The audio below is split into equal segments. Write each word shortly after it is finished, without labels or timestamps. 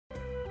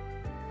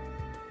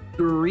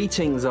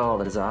Greetings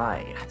all, it is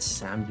I,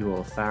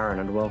 Samuel Farron,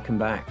 and welcome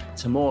back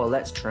to more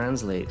Let's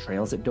Translate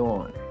Trails at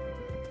Dawn.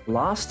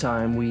 Last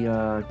time we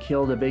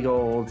killed a big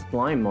old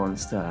slime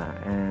monster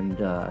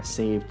and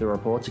saved the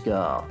reporter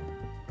girl.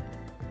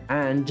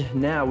 And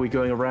now we're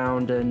going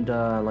around and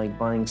like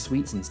buying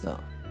sweets and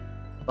stuff.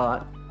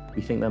 But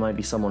we think there might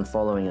be someone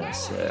following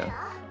us, so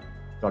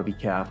gotta be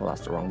careful.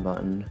 That's the wrong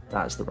button.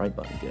 That's the right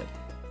button, good.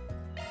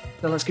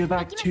 So let's go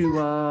back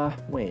to,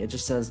 wait, it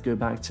just says go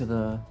back to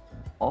the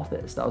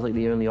office. That was like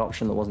the only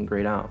option that wasn't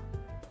grayed out.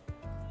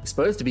 We're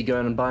supposed to be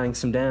going and buying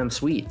some damn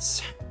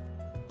sweets.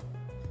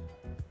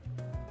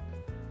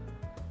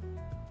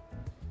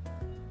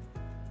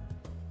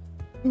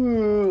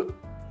 Oh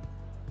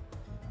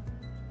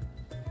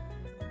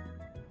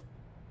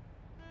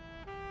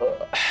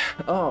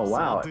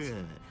wow,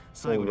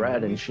 it's all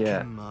red and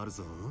shit.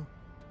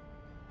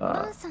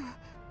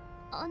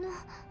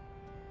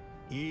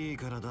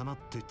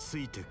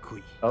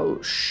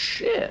 Oh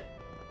shit.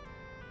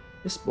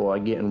 This boy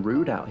getting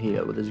rude out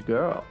here with his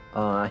girl.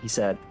 He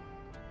said,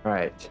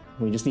 alright,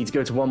 we just need to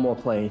go to one more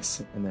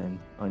place. And then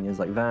Anya's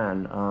like,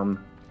 Van,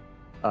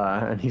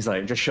 and he's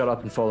like, just shut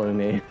up and follow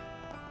me.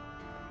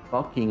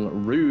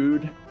 Fucking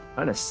rude.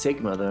 Kinda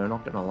Sigma though,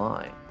 not gonna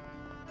lie.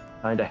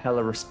 Kinda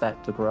hella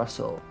respect to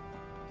Grussel.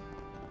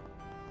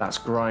 That's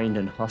grind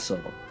and hustle,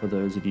 for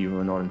those of you who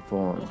are not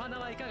informed.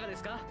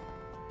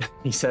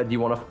 He said, you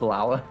want a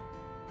flower?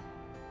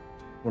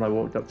 When I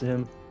walked up to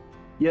him.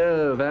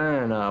 Yo,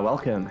 Van,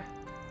 welcome.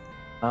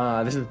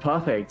 This is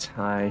perfect.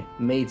 I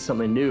made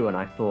something new and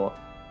I thought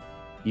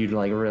you'd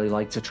like really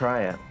like to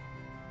try it.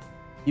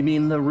 You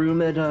mean the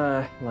rumored,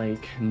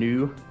 like,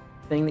 new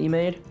thing that you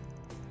made?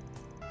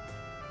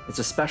 It's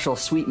a special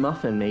sweet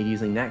muffin made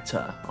using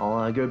nectar.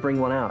 I'll go bring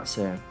one out,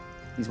 so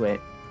please wait.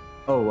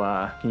 Oh,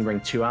 can you bring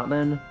two out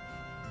then?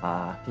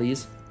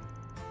 Please?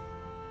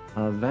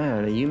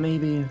 Van, are you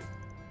maybe...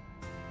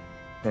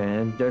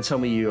 And don't tell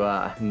me you,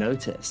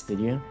 noticed,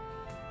 did you?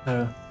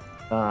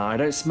 I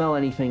don't smell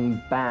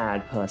anything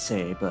bad per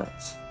se, but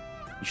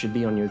you should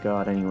be on your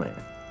guard anyway.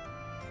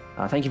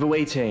 Thank you for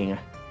waiting.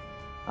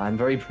 I'm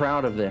very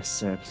proud of this,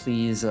 so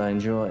please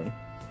enjoy.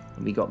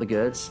 We got the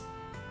goods.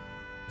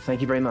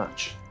 Thank you very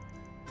much.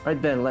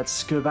 Right then,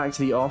 let's go back to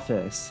the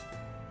office.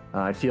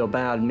 I feel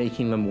bad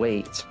making them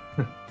wait.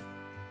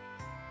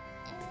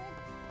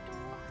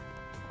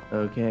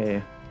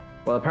 Okay.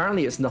 Well,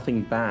 apparently it's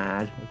nothing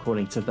bad,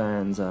 according to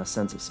Van's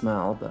sense of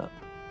smell, but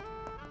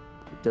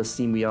it does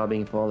seem we are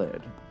being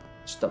followed.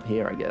 Just up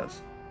here, I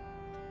guess.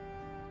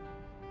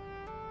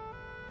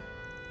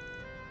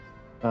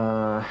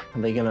 Are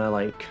they gonna,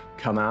 like,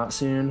 come out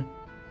soon?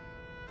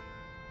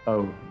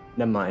 Oh,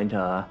 never mind.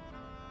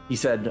 He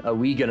said, are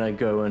we gonna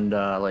go and,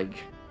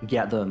 like,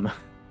 get them?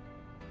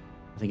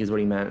 I think is what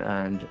he meant,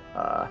 and,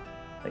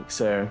 like,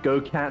 so, go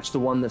catch the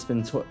one that's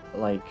been,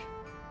 like,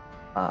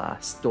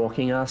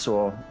 stalking us,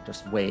 or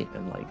just wait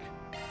and, like,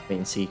 wait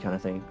and see kind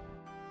of thing.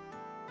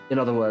 In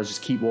other words,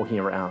 just keep walking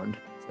around.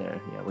 So,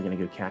 yeah, we're gonna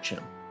go catch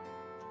him.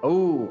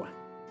 Oh!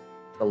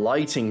 The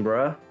lighting,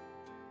 bruh!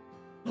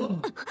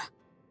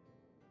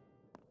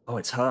 Oh,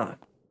 it's her.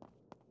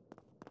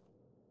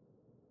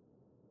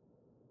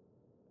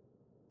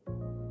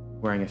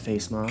 Wearing a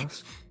face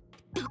mask.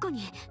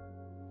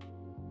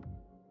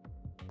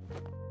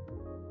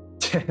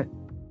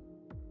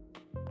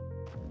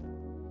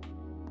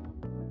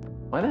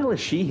 Why the hell is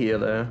she here,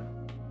 though?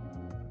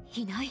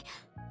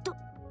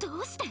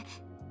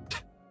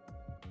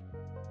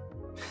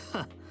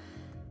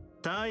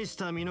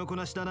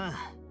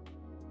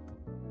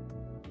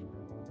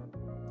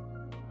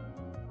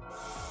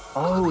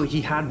 Oh,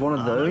 he had one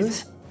of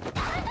those?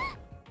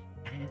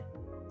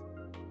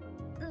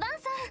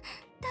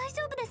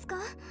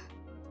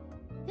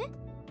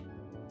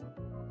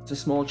 It's a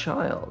small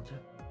child.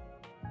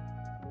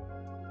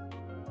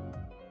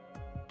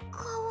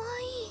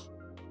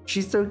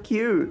 She's so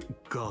cute.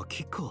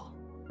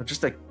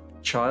 Just a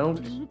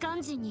child?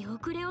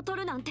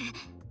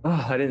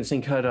 Oh, I didn't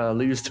think I'd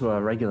lose to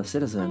a regular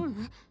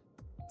citizen.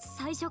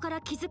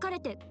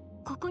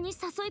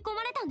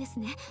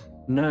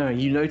 No,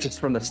 you noticed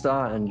from the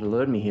start and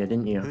lured me here,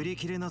 didn't you?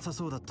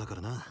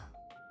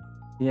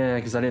 Yeah,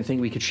 because I didn't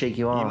think we could shake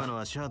you off.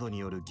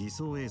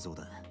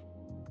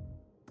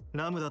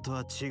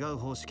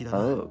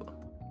 Oh.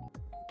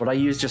 What I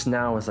used just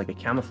now was like a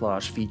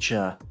camouflage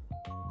feature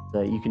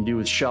that you can do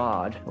with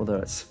Shard, although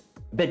it's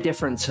a bit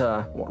different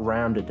to what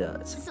Rounder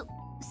does.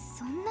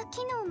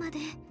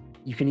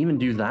 You can even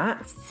do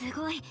that?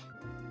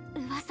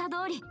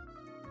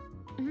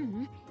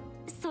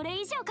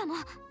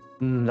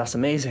 That's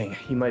amazing.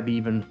 You might be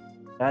even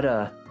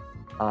better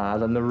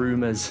than the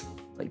rumors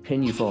like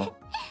pin you for.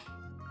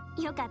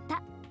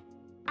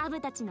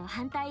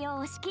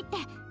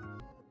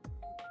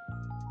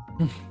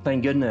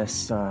 Thank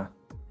goodness.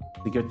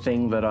 The good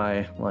thing that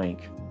I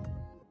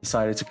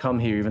decided to come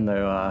here even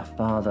though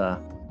Father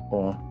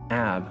or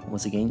Ab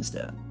was against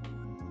it.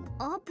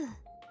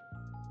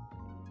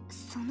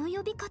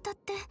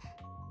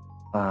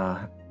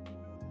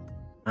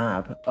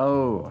 Ab.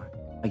 Oh,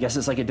 I guess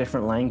it's like a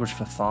different language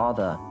for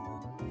father.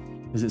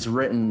 Because it's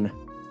written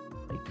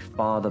like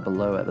father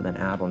below it, but then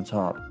ab on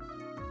top.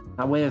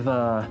 That way of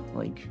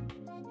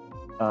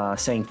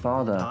saying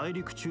father.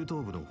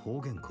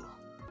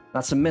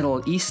 That's a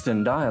Middle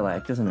Eastern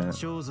dialect, isn't it?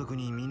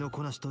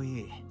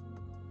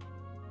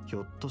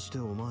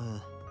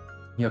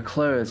 Your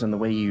clothes and the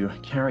way you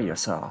carry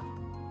yourself.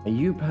 Are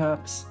you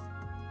perhaps?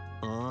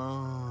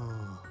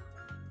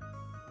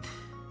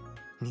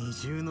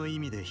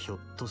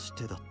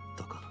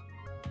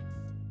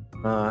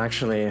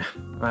 Actually,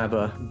 I have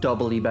a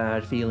doubly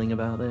bad feeling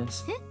about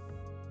this.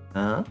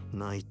 Huh?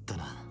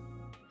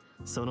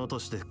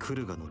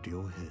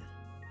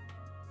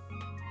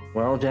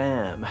 Well,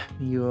 damn.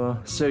 You're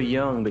so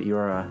young, but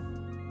you're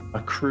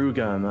a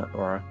Kruger,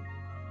 or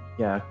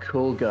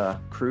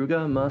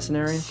Kruger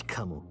mercenary?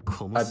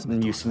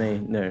 Excuse me,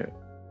 no.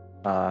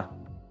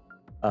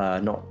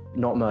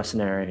 Not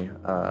mercenary,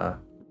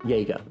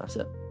 Jaeger, that's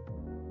it.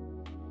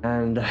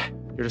 And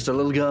you're just a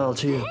little girl,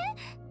 too.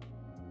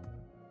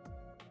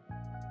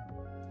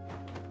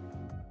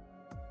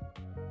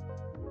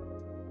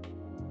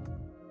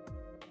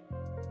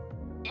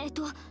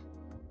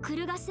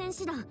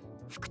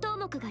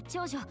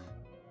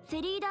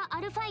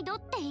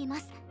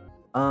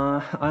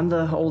 I'm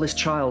the oldest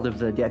child of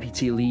the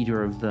deputy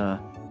leader of the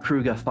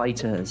Kruger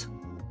fighters.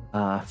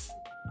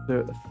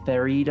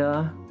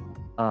 Farida,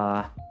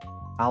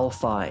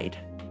 Alfide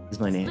is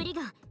my name.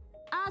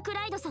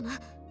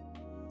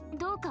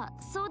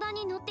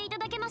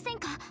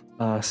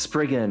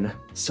 Spriggan,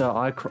 Sir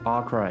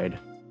Arkride.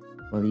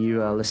 Will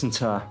you listen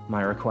to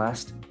my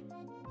request?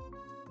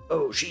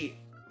 Oh, shit.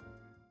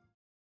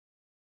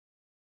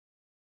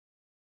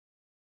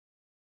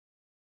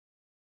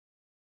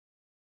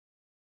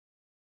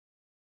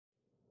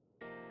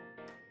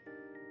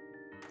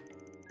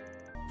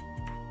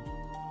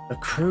 The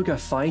Kruger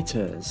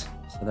fighters,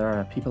 so there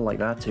are people like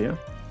that too.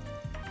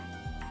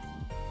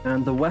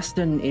 And the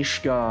Western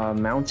Ishgar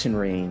mountain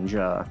range,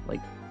 like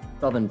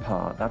southern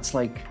part, that's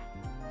like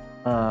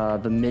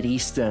the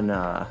Mid-Eastern,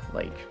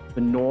 like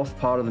the north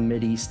part of the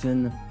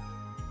Mid-Eastern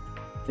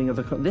thing of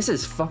the. This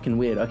is fucking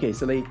weird. Okay,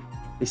 so they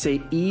say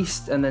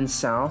east and then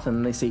south, and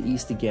then they say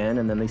east again,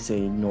 and then they say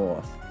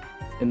north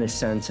in this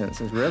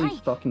sentence. It's really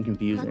fucking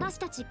confusing.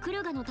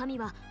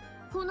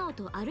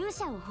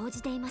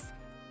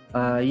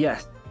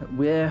 Yes,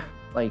 we're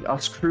like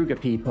us Kruger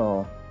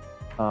people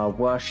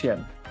worship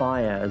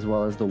fire as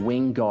well as the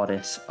wing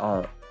goddess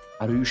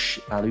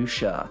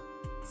Arusha.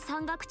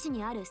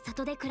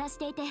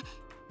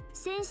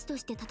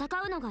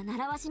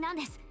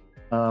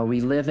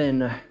 We live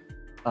in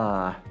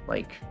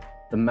like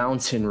the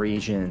mountain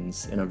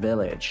regions in a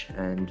village,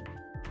 and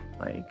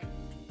like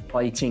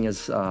fighting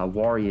as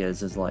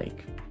warriors is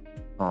like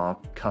our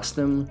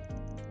custom.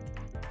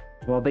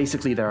 Well,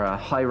 basically, they're a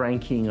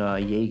high-ranking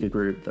Jaeger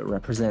group that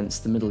represents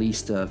the Middle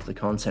East of the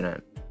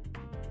continent.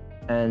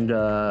 And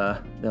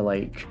they're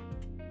like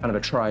kind of a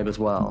tribe as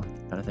well,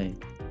 kind of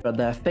thing. But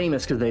they're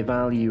famous because they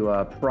value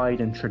pride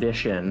and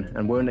tradition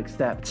and won't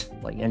accept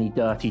like any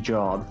dirty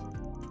jobs.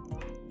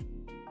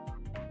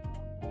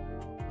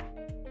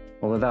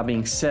 Well, with that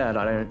being said,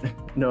 I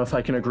don't know if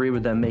I can agree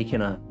with them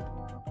making a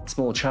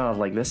small child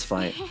like this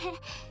fight.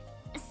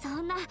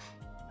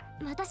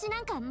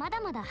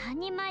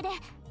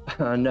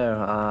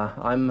 No,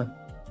 I'm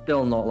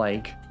still not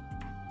like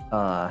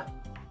a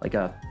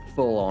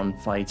full-on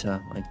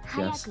fighter, I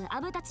guess. I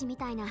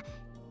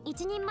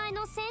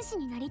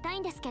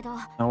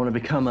want to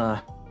become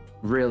a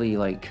really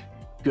like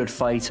good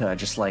fighter,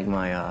 just like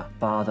my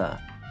father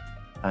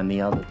and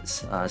the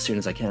others, as soon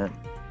as I can.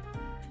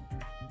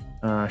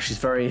 She's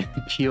very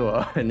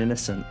pure and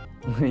innocent.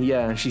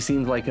 Yeah, she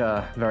seems like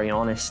a very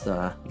honest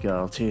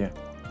girl too.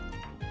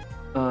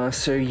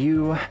 So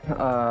you,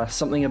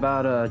 something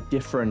about a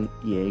different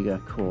Jaeger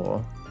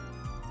Corps.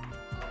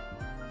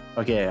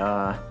 Okay,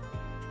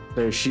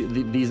 so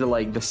these are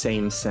like the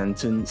same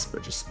sentence,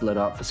 but just split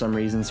up for some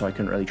reason, so I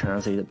couldn't really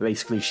translate it. But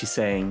basically, she's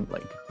saying,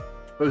 like,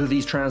 both of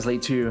these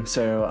translate to,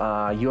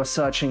 so, you are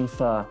searching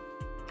for,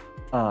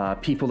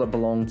 people that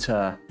belong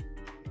to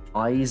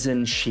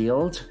Eisen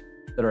Shield,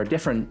 that are a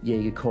different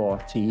Jaeger Corps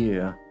to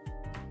you,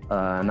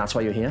 and that's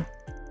why you're here?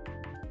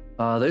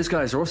 Those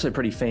guys are also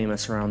pretty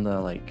famous around the,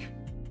 like,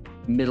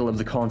 middle of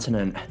the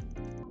continent.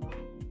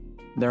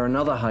 They're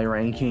another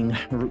high-ranking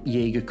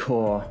Jaeger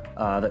Corps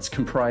that's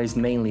comprised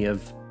mainly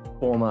of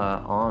former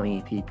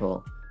army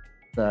people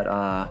that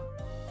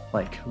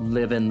like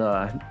live in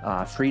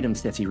the Freedom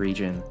City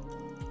region,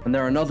 and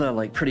they're another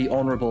like pretty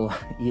honorable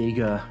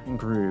Jaeger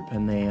group,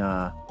 and they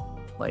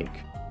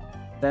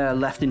they're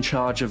left in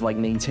charge of like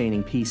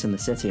maintaining peace in the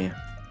city.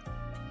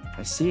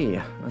 I see.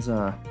 There's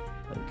a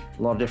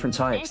lot of different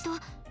types.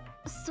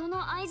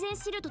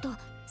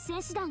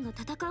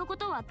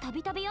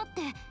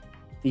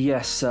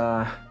 Yes,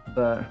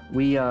 but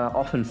we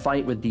often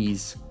fight with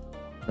these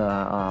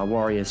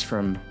warriors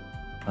from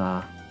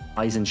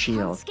Eisen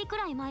Shield.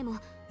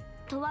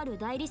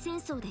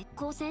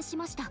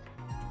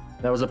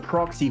 There was a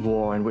proxy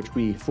war in which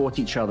we fought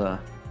each other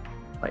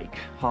like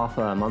half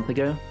a month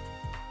ago.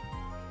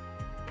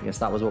 I guess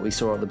that was what we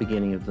saw at the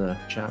beginning of the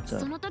chapter.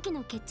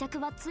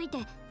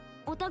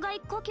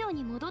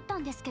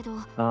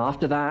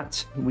 After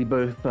that, we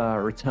both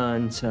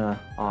returned to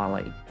our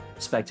like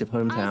respective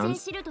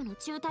hometowns.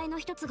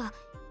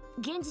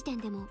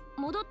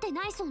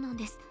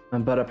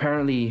 But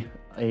apparently,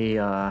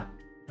 a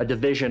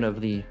division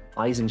of the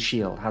Eisen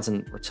Shield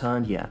hasn't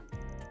returned yet.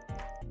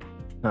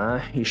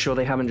 You sure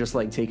they haven't just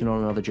like taken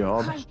on another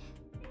job?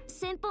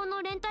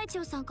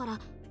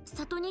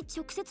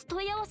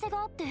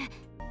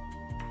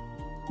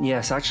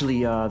 Yes,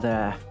 actually,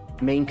 their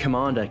main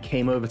commander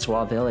came over to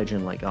our village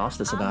and like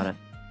asked us about it.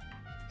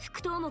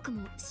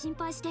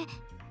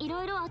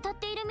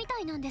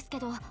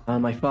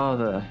 My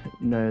father,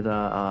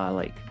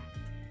 like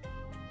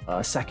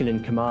second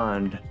in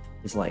command,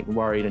 is like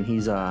worried, and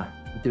he's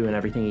doing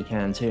everything he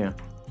can too.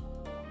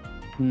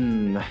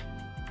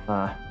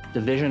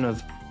 Division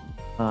of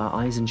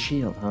Eisen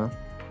Shield, huh?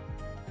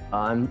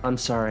 I'm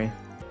sorry.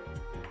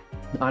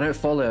 I don't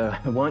follow.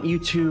 Weren't you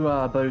two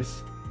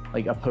both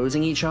like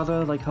opposing each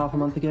other like half a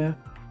month ago?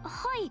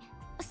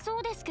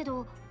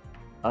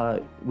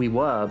 We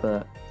were,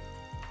 but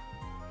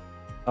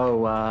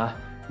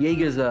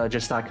Jaegers are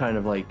just that kind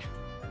of like,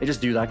 they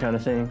just do that kind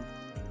of thing.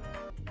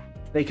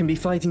 They can be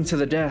fighting to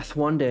the death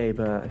one day,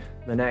 but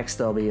the next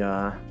they'll be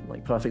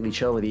like perfectly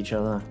chill with each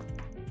other.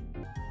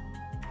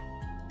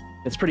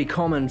 It's pretty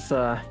common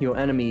for your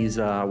enemies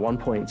at one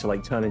point to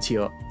like turn into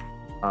your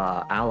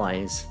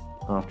allies,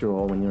 after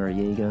all, when you're a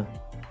Jaeger.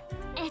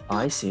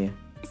 I see.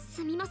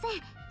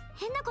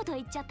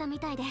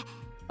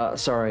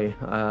 Sorry,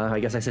 I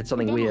guess I said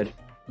something weird.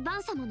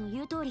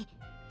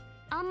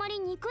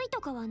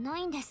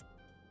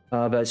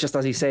 But it's just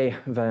as you say,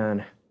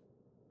 Van.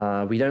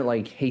 We don't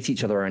like hate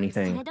each other or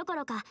anything.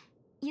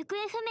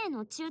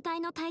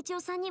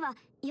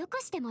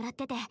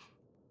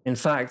 In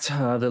fact,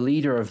 the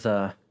leader of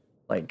the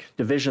like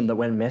division that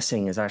went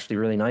missing is actually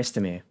really nice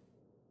to me.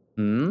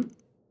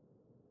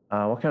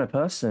 What kind of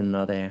person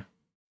are they?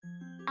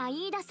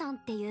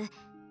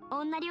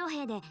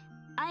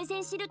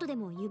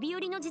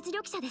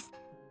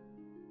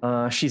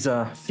 She's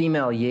a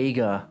female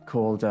Jaeger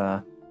called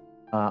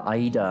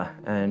Aida,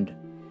 and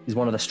she's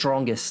one of the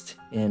strongest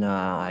in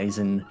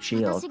Eisen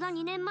Shield.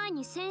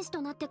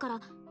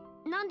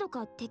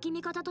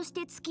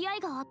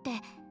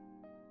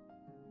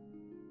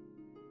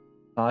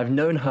 I've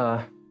known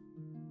her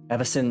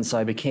ever since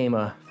I became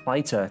a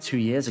fighter 2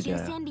 years ago.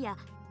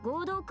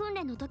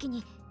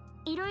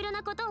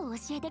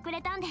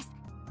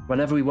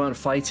 Whenever we weren't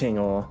fighting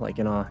or like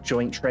in our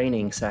joint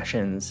training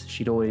sessions,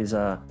 she'd always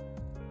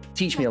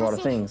teach me a lot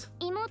of things.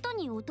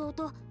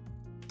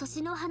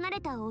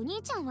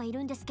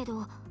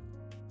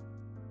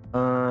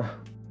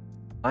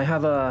 I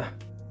have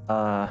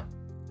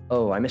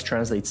oh, I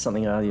mistranslated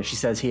something earlier. She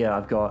says here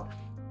I've got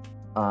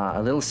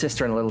a little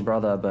sister and a little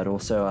brother, but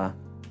also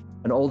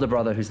an older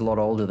brother who's a lot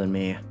older than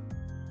me.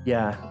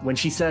 Yeah, when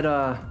she said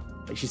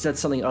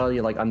something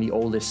earlier like I'm the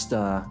oldest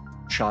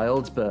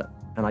child,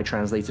 and I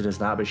translated as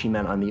that, but she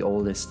meant I'm the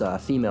oldest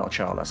female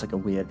child. That's like a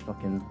weird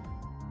fucking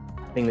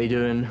thing they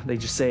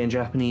just say in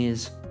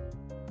Japanese.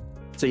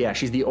 So yeah,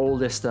 she's the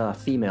oldest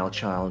female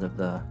child of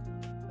the,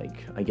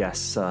 like, I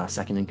guess,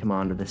 second in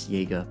command of this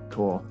Jaeger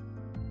Corps.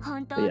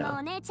 But yeah.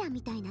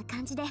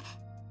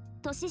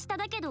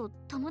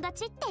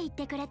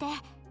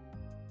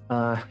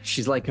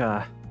 She's like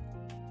a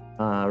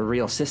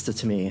real sister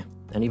to me,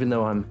 and even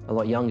though I'm a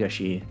lot younger,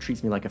 she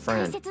treats me like a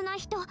friend.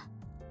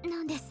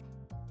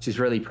 She's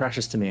really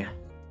precious to me.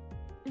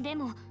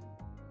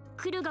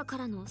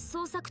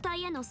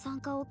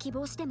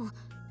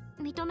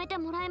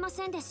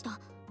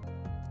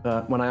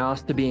 But when I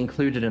asked to be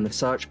included in the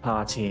search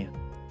party,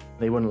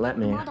 they wouldn't let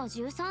me.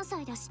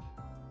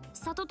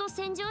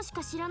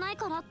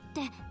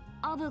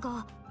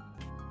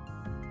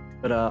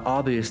 But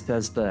Abu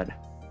says that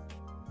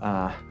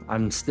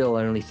I'm still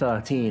only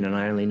 13 and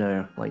I only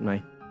know like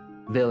my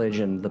village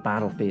and the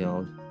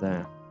battlefield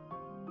there.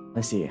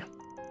 I see.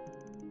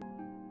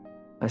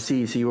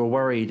 So you were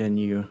worried and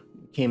you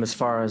came as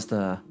far as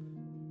the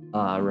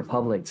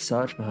Republic to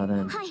search for her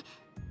then?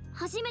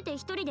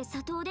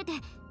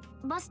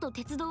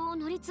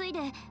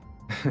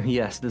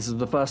 Yes, this is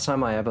the first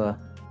time I ever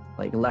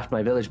like left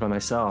my village by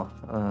myself.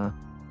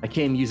 I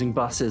came using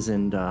buses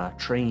and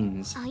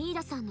trains.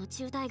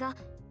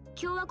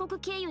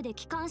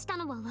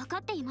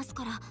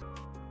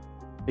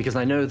 Because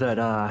I know that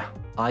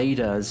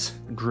Aida's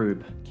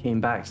group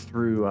came back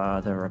through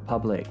the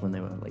Republic when they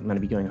were like meant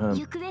to be going home.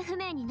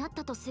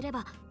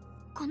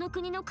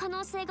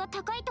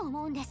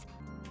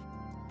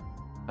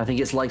 I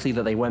think it's likely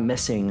that they went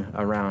missing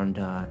around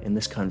in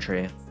this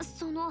country.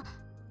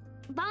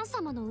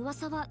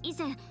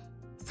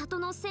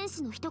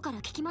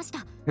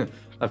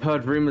 I've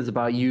heard rumors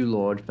about you,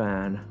 Lord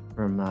Fan,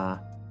 from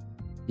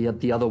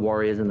the other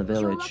warriors in the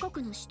village.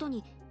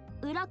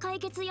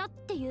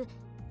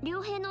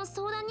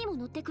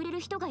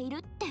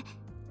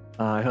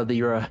 I heard that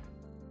you're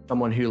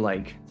someone who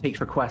like takes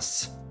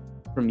requests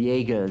from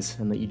Jaegers,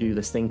 and that you do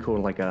this thing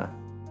called like a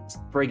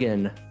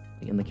Spriggan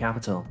in the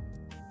capital.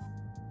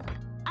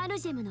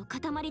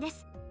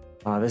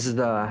 This is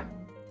the...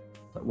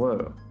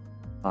 Whoa.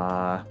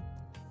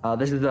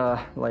 This is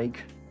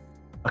like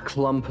a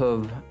clump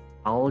of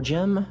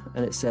algem,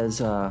 and it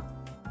says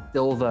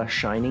silver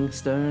shining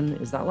stone.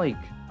 Is that like...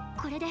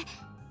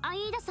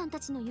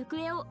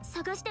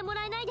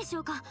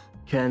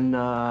 Can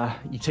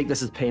you take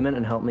this as payment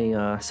and help me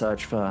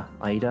search for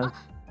Aida?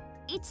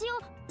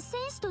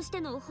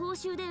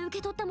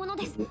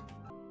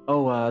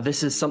 Oh,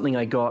 this is something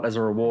I got as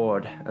a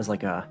reward, as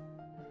like a...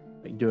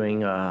 like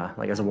doing,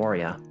 like as a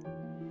warrior.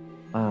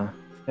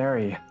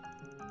 Very...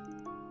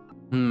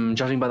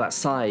 judging by that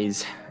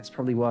size, it's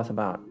probably worth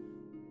about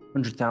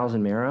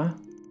 100,000 mira.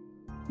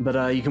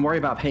 But you can worry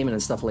about payment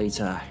and stuff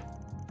later.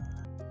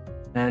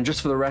 And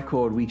just for the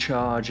record, we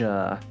charge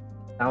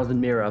 1,000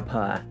 mira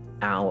per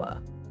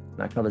hour.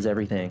 That covers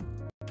everything.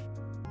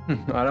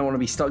 I don't want to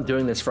be stuck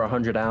doing this for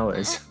 100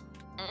 hours.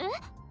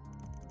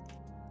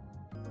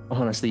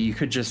 Honestly, you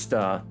could just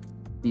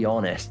be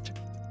honest.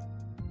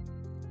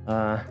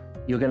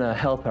 You're gonna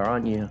help her,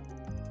 aren't you?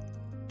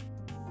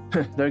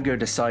 Don't go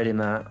deciding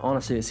that.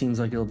 Honestly, it seems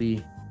like it'll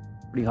be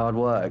pretty hard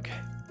work.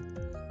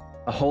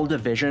 A whole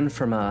division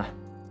from a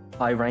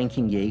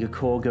high-ranking Jaeger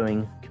Corps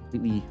going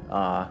completely,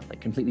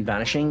 completely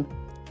vanishing.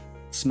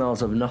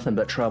 Smells of nothing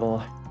but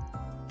trouble.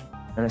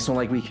 And it's not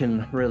like we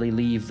can really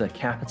leave the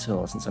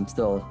capital since I'm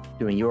still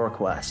doing your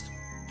quest.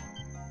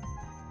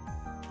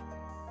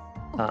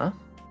 Huh?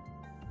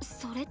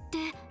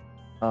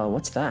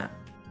 What's that?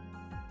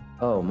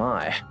 Oh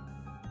my.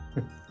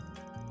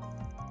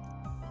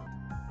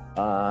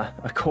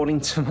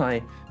 According to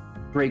my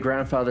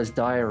great-grandfather's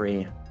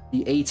diary,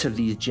 the 8 of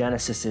these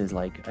genesises,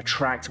 like,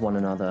 attract one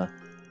another.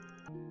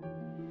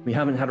 We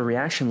haven't had a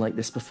reaction like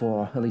this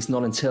before, at least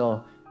not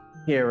until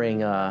hearing,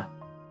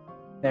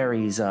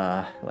 Barry's,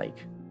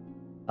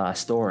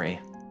 story.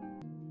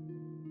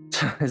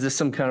 Is this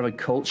some kind of a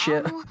cult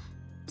shit?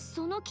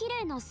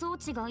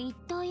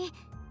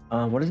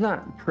 What is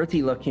that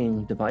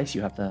pretty-looking device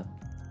you have there?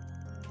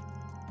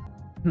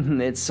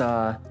 It's,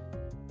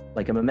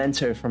 like a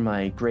memento from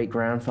my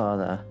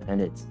great-grandfather, and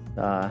it's,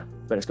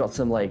 but it's got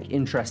some, like,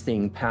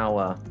 interesting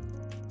power.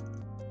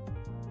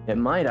 It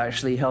might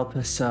actually help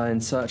us,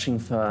 in searching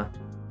for,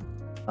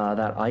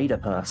 that Aida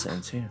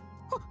person, too.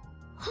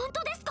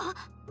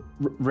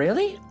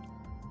 Really?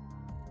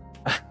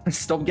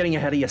 Stop getting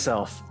ahead of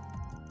yourself.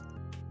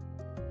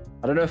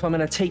 I don't know if I'm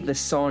gonna take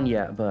this on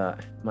yet, but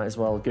might as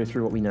well go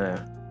through what we know.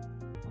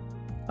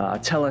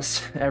 Tell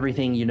us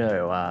everything you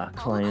know,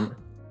 client.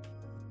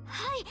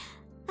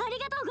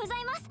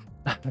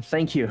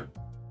 Thank you.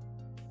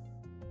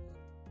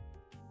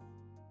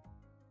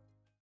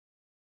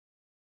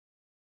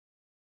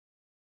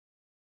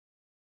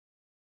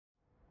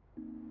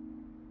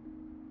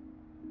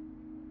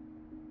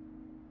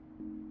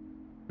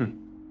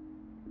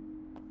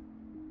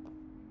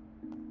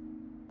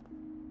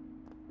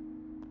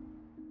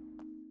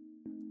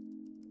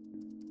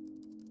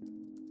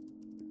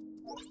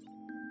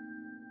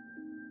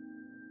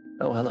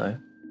 Oh, hello.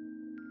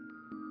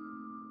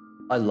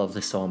 I love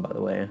this song, by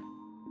the way.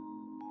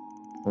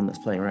 One that's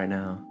playing right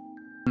now.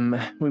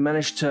 We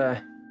managed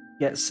to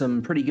get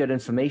some pretty good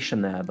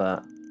information there,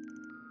 but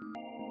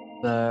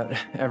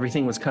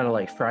everything was kind of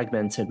like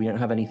fragmented. We don't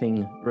have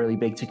anything really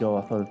big to go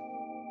off of.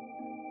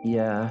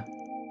 Yeah.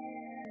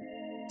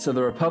 So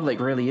the Republic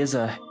really is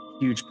a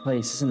huge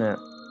place, isn't it?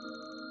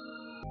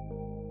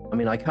 I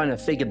mean, I kind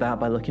of figured that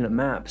by looking at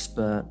maps,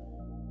 but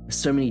there's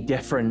so many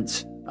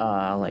different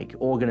like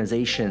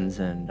organizations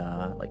and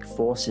like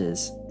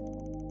forces.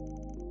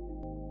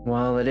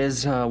 Well, it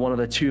is one of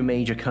the 2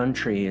 major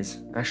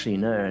countries. Actually,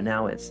 no,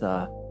 now it's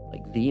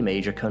like the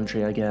major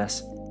country, I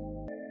guess.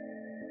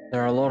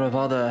 There are a lot of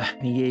other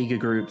Jaeger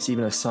groups,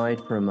 even aside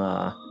from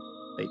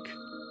like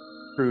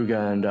Kruger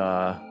and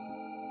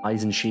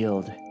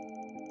Eisenshield.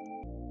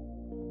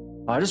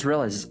 I just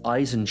realized it's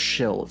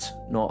Eisenshield,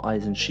 not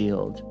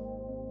Eisenshield.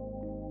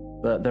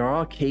 But there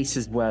are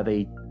cases where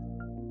they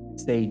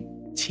say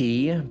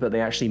T, but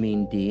they actually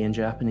mean D in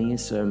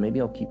Japanese, so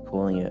maybe I'll keep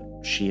calling it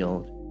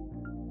Shield.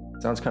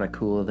 Sounds kind of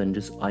cooler than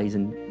just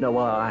Eisen... No,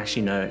 well,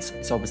 actually, no,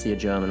 it's obviously a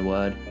German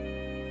word.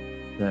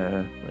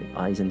 So, like,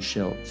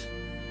 Eisenschild.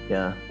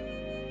 Yeah.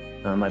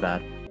 My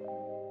bad.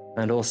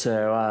 And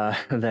also,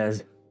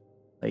 there's,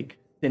 like,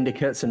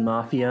 syndicates and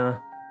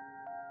mafia.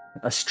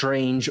 A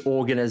strange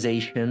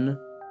organization,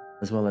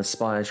 as well as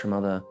spies from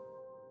other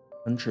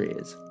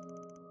countries.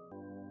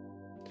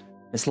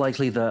 It's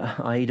likely that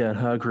Aida and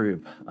her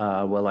group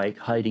were, like,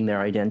 hiding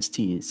their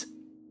identities,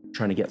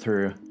 trying to get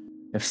through.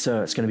 If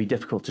so, it's going to be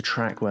difficult to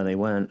track where they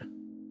went.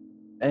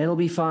 It'll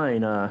be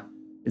fine.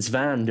 It's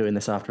Van doing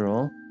this after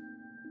all.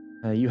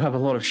 You have a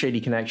lot of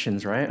shady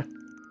connections, right?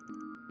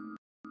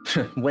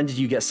 When did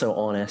you get so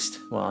honest?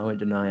 Well, I won't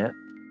deny it.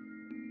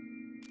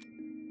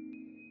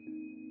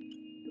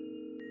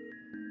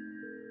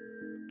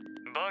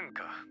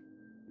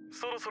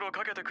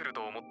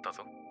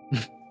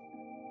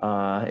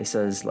 It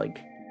says,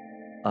 like,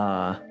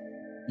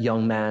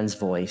 young man's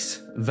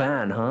voice.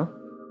 Van, huh?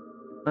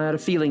 I had a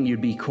feeling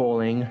you'd be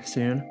calling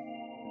soon.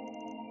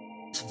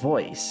 This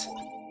voice.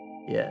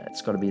 Yeah,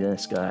 it's gotta be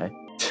this guy.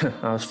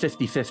 I was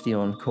 50-50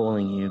 on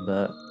calling you,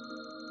 but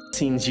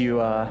seems you,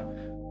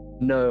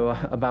 know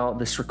about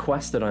this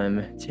request that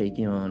I'm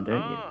taking on,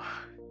 don't you?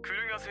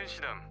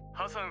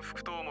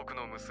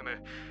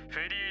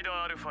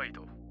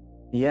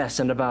 Yes,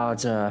 and about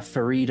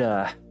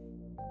Farida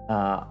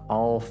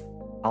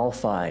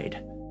Alfide,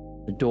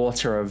 the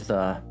daughter of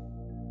the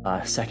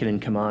second in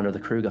command of the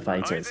Kruger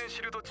fighters.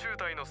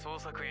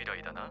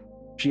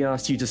 She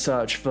asked you to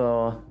search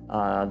for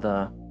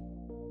the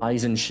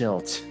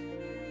Eisenschild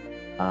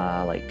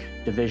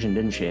division,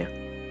 didn't she?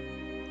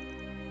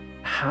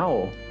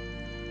 How?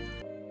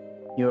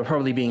 You were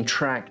probably being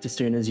tracked as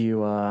soon as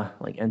you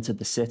entered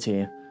the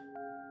city,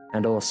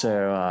 and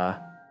also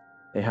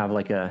they have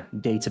like a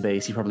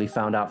database. You probably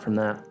found out from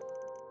that.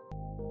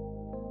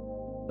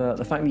 But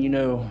the fact that you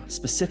know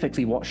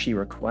specifically what she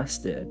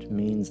requested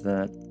means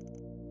that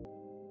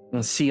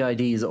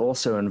CID is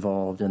also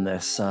involved in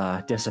this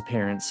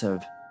disappearance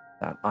of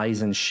that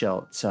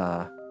Eisenschild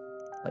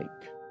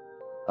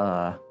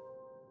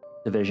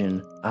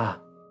division. Ah,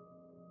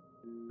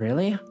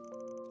 really?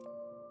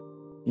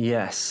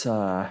 Yes.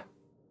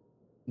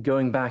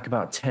 Going back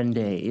about 10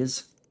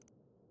 days,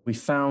 we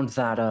found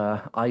that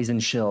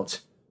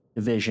Eisenschild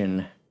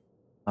division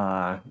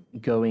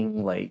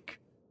going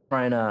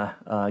trying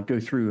to go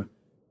through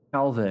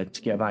Calvert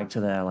to get back to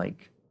their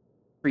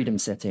Freedom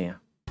City.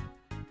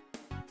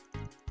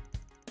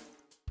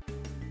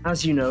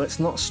 As you know, it's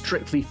not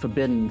strictly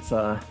forbidden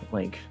for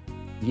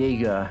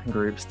Jaeger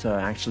groups to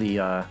actually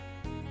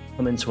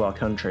come into our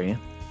country.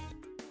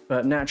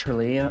 But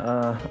naturally,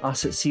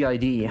 us at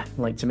CID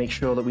like to make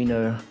sure that we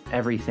know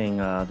everything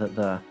that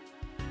the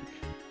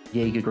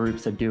Jaeger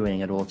groups are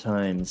doing at all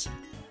times.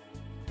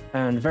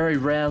 And very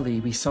rarely,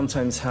 we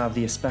sometimes have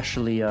the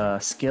especially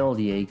skilled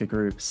Jaeger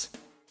groups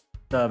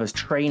serve as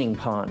training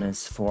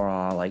partners for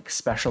our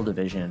special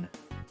division.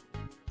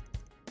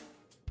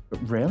 But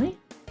really?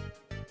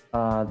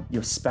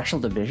 Your special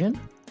division?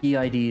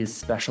 CID's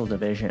special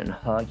division,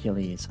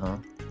 Hercules, huh?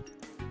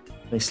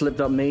 They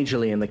slipped up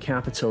majorly in the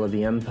capital of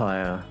the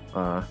Empire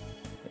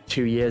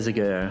 2 years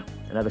ago,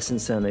 and ever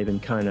since then they've been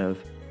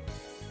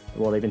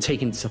they've been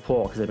taking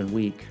support because they've been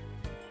weak.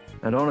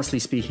 And honestly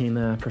speaking,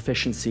 their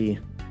proficiency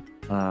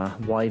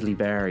widely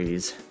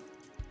varies.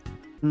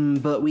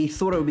 But we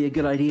thought it would be a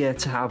good idea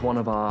to have one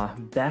of our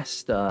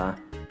best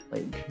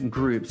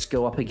groups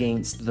go up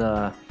against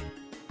the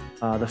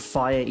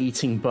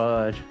fire-eating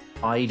bird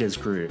Ida's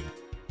group.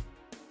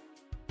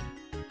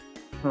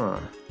 Huh.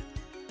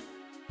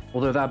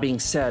 Although that being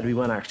said, we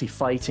weren't actually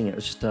fighting, it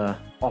was just an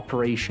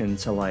operation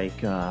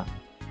to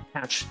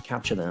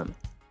capture them.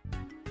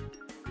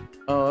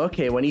 Oh,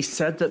 okay, when he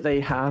said that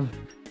they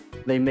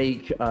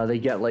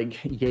get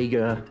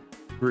Jaeger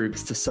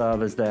groups to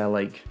serve as their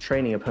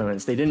training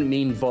opponents, they didn't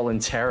mean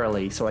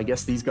voluntarily, so I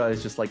guess these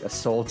guys just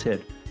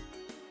assaulted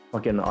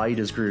fucking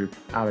Ida's group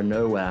out of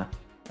nowhere.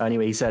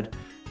 Anyway, he said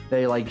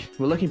they were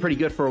looking pretty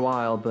good for a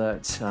while,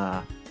 but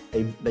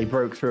they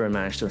broke through and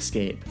managed to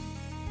escape.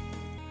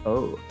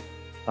 Oh.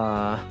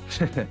 I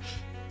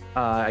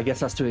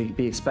guess that's to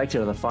be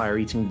expected of the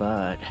fire-eating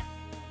bird.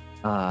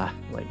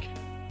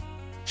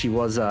 She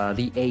was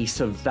the ace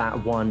of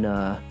that one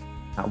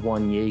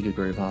Jaeger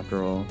group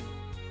after all.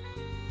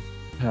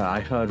 I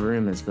heard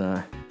rumors,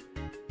 but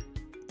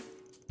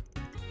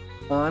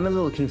I'm a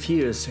little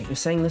confused. You're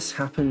saying this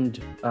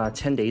happened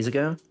 10 days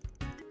ago?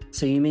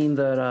 So you mean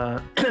that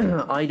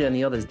Ida and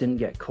the others didn't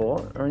get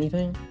caught or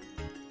anything?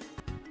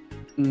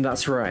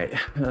 That's right.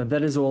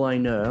 That is all I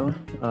know.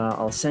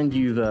 I'll send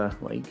you the,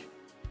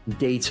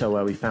 data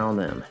where we found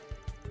them.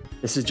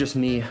 This is just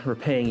me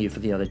repaying you for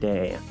the other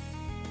day.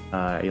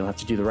 You'll have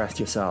to do the rest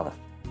yourself.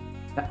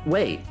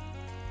 Wait!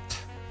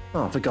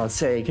 Oh, for God's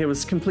sake, it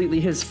was completely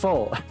his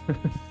fault.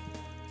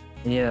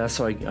 Yeah,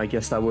 so I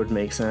guess that would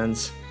make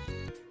sense.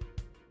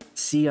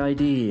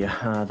 CID,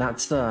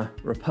 that's the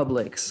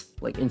Republic's,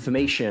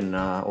 information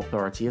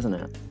authority, isn't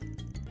it?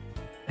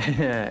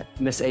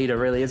 Miss Ada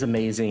really is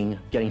amazing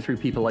getting through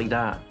people like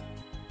that.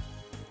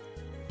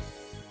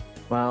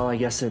 Well, I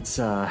guess it's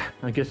a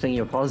good thing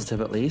you're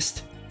positive at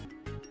least.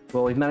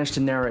 Well, we've managed to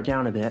narrow it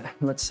down a bit.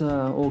 Let's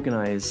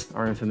organize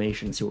our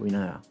information and see what we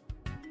know.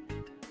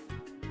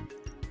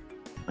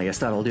 I guess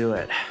that'll do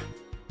it.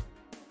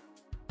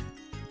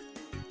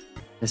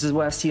 This is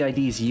where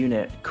CID's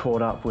unit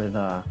caught up with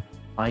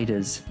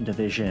Ida's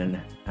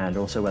division, and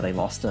also where they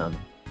lost them.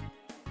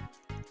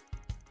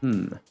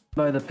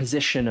 By the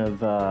position of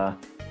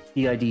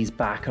CID's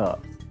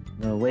backup,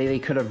 the way they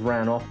could have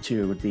ran off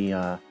to would be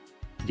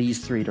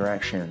these three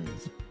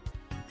directions.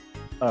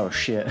 Oh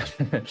shit.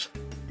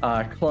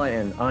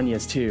 Client,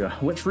 Anya's too.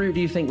 Which route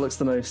do you think looks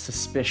the most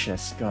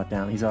suspicious? God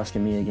damn, he's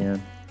asking me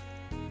again.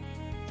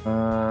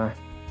 The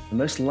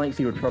most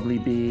likely would probably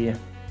be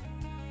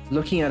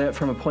looking at it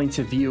from a point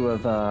of view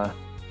of the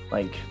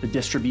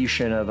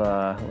distribution of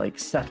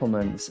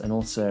settlements and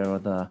also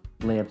the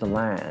lay of the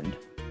land.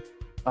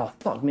 Oh,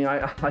 fuck me.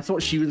 I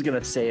thought she was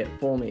gonna say it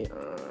for me.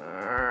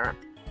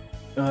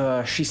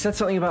 She said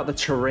something about the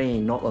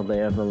terrain, not the lay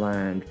of the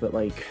land, but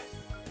like...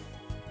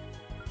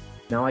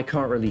 Now I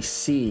can't really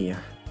see.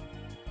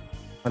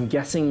 I'm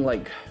guessing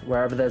like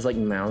wherever there's like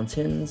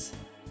mountains.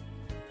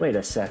 Wait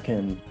a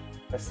second.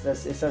 It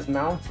says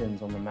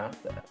mountains on the map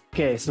there.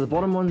 Okay, so the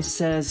bottom one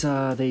says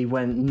they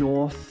went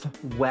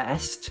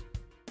northwest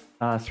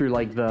through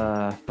like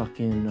the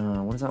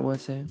fucking, what does that word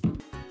say?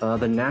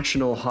 The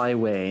National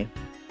Highway.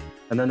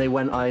 And then they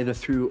went either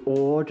through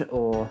Ord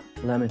or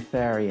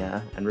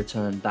Lemiferia and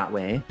returned that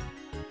way.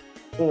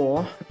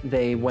 Or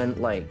they went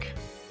like,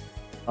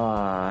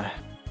 or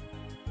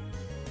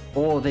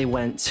they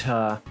went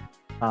to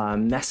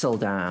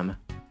Messeldam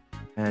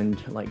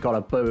and like got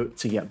a boat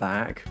to get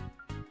back.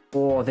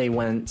 Or they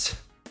went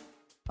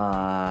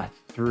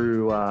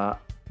through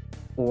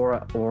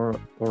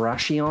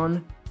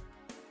Orashion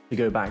to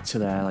go back to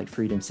their like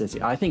Freedom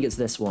City. I think it's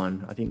this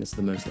one. I think this is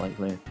the most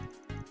likely.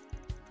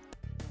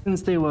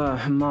 Since they were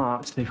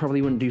marked, they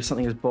probably wouldn't do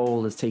something as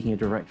bold as taking a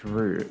direct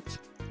route.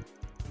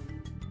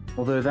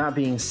 Although that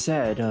being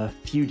said, a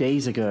few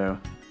days ago,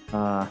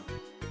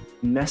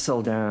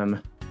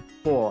 Messeldam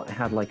Fort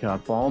had like a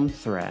bomb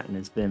threat and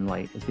it's been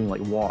like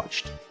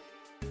watched.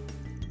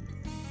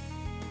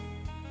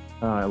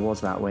 It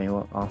was that way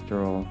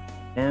after all.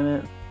 Damn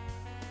it.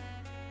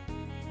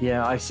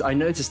 Yeah, I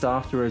noticed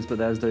afterwards, but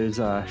there's those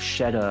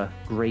Shedder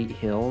Great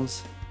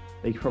Hills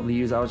they could probably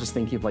use. I was just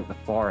thinking of like the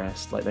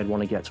forest, like they'd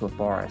want to get to a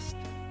forest.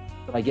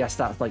 But I guess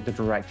that's like the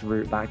direct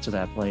route back to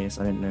their place.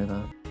 I didn't know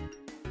that.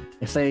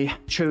 If they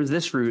chose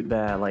this route,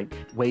 their like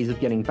ways of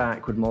getting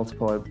back would go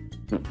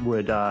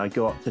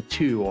up to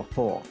 2 or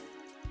 4.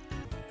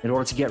 In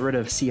order to get rid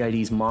of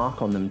CID's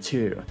mark on them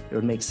too, it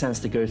would make sense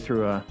to go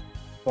through a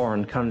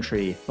foreign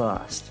country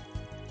first.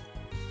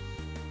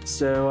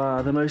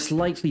 So the most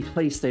likely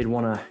place they'd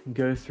want to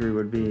go through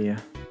would be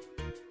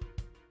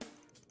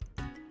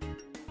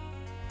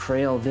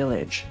Trail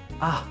Village.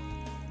 Ah,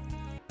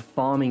 a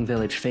farming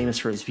village famous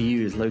for its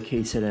views,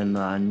 located in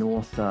the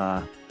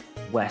northwest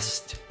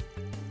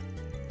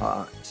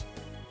part.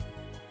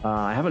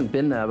 I haven't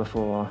been there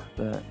before,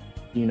 but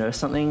do you know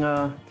something,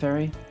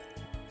 Ferry?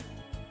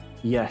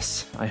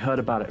 Yes, I heard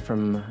about it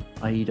from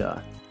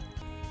Aida.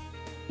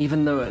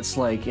 Even though it's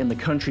like in the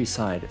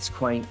countryside, it's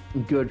quite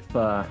good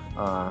for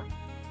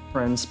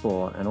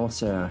transport, and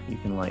also you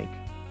can like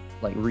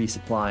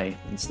resupply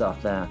and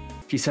stuff there.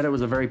 She said it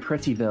was a very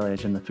pretty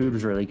village and the food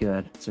was really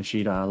good, so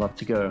she'd love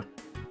to go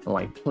and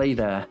like play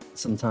there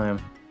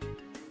sometime.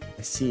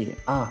 I see.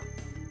 Ah,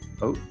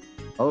 oh,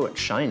 it's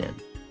shining.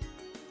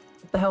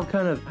 What the hell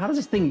kind of? How does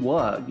this thing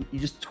work? You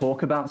just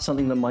talk about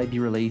something that might be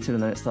related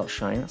and then it starts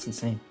shining. That's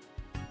insane.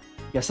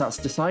 Guess that's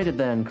decided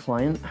then,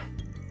 client.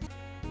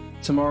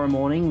 Tomorrow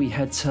morning we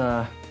head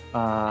to,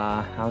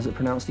 how's it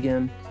pronounced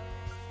again?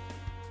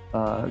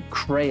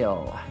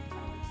 Krail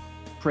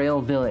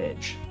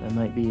Village. There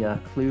might be a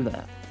clue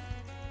there.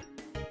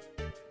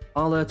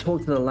 I'll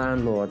talk to the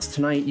landlords.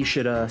 Tonight you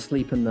should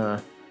sleep in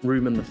the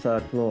room on the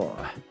 3rd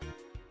floor.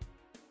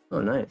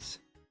 Oh, nice.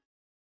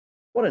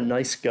 What a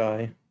nice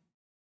guy.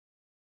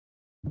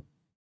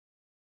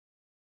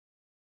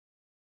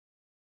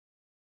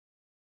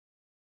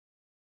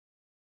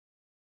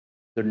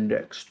 The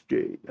next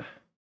day.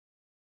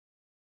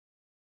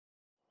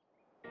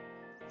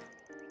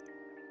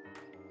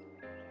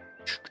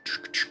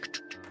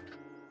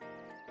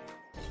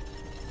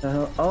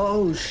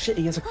 Oh shit,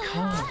 he has a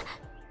car.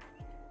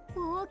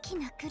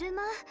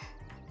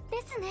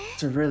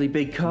 It's a really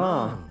big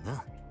car.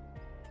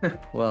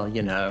 Well,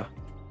 you know.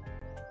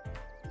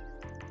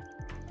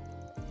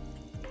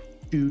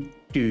 Dude.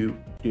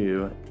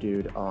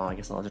 Oh, I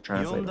guess I'll have to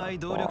translate that.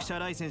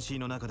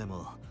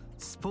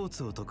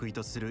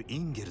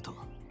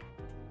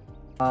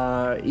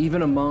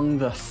 Even among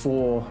the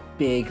 4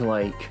 big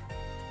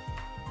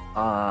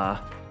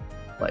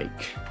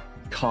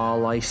car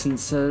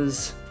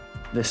licenses,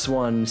 this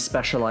one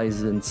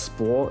specializes in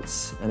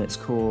sports, and it's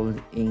called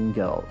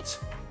Ingelt.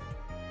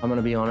 I'm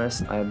gonna be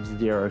honest, I have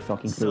zero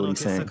fucking clue what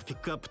he's saying.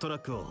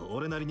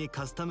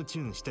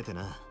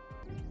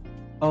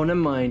 Oh, never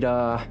mind.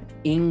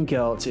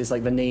 Ingelt is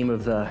like the name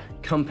of the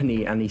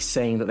company, and he's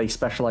saying that they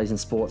specialize in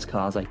sports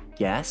cars, I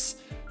guess.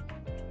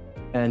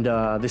 And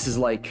this is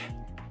like,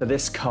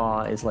 this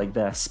car is like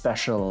their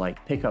special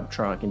like pickup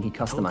truck, and he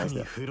customized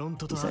it.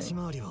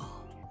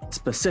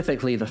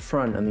 Specifically the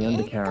front and the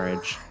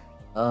undercarriage.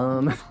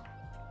 I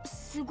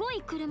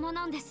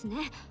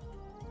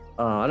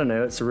don't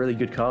know, it's a really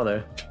good car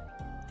though.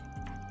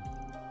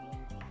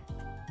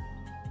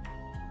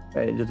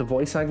 Wait, did the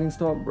voice acting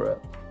stop, bro?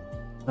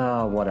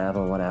 Oh,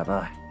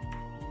 whatever.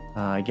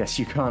 I guess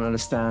you can't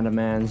understand a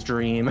man's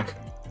dream.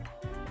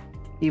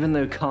 Even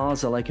though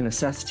cars are like a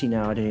necessity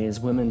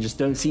nowadays, women just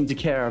don't seem to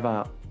care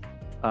about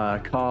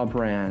car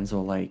brands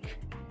or like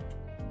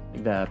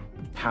their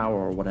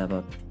power or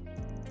whatever.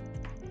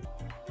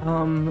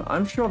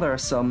 I'm sure there are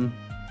some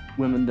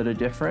women that are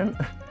different.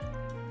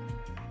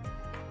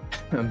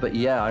 But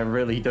yeah, I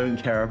really don't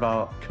care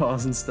about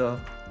cars and stuff.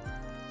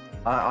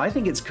 I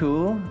think it's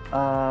cool.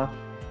 I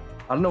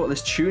don't know what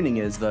this tuning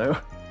is though.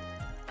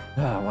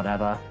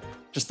 Whatever.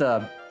 Just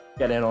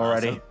get in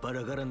already.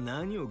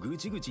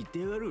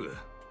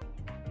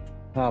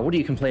 What are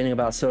you complaining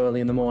about so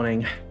early in the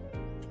morning?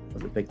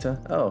 Was it Victor?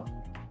 Oh.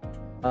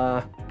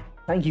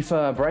 Thank you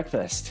for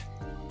breakfast.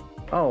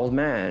 Oh, old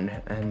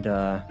man, and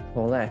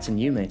Paulette and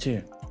Yume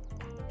too.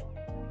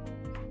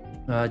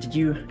 Did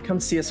you come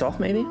see us off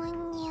maybe?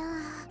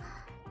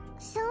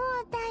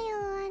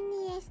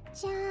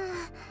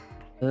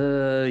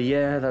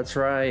 Yeah, that's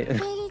right.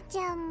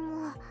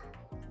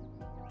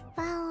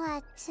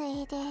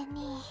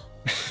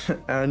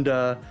 And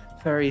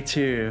Ferry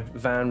too.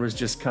 Van was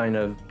just kind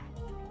of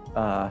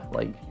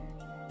like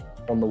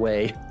on the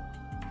way.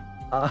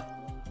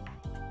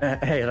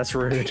 Hey, that's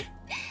rude.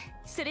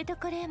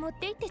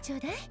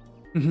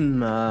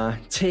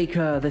 Take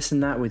this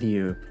and that with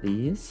you,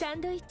 please.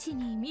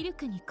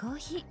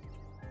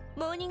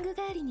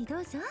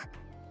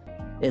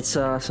 It's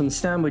some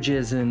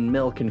sandwiches and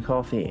milk and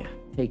coffee.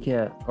 Take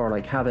it, or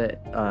like have it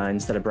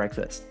instead of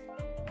breakfast.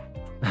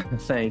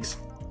 Thanks.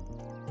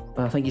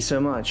 Thank you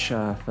so much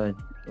for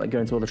like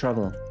going to all the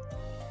trouble.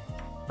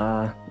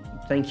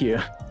 Thank you.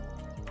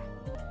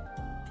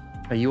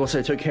 You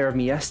also took care of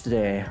me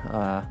yesterday.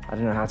 I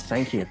don't know how to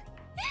thank you.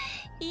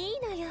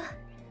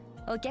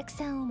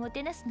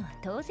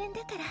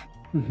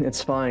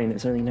 It's fine.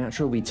 It's only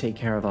natural we take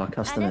care of our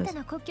customers.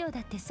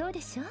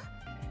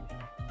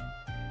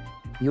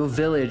 Your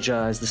village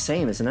is the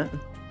same, isn't it?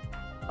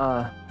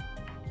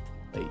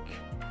 Like,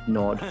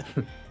 nod.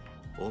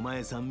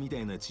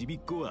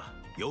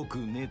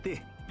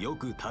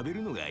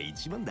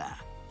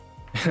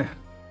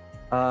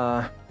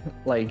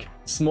 Like,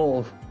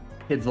 small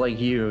kids like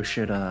you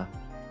should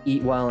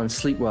eat well and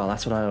sleep well.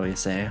 That's what I always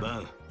say.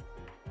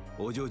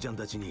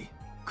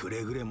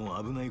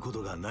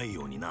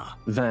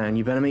 Van,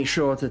 you better make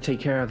sure to take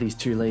care of these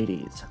two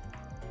ladies.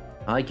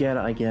 I get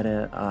it, I get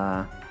it.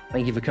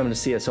 Thank you for coming to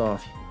see us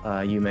off,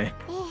 Yume.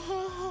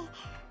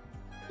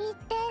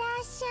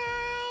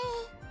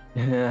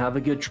 Have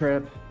a good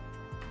trip.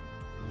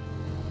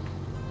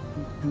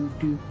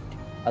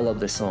 I love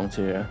this song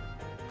too.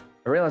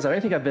 I realize I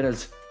don't think I've been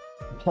as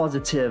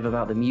positive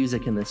about the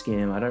music in this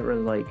game. I don't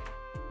really like...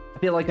 I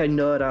feel like I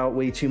nerd out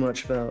way too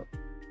much about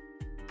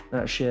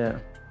that shit.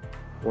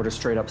 Or just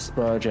straight up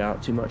spurge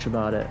out too much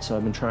about it, so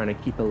I've been trying to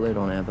keep a lid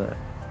on it, but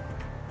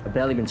I've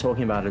barely been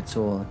talking about it at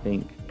all, I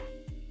think.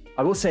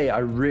 I will say I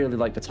really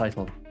like the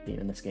title theme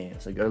in this game,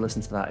 so go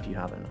listen to that if you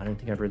haven't. I don't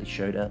think I've really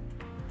showed it.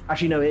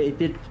 Actually, no, it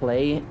did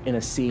play in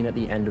a scene at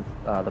the end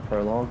of the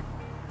prologue,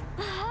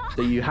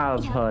 so you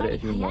have heard it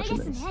if you've been watching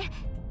this.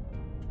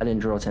 I didn't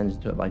draw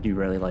attention to it, but I do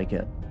really like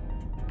it.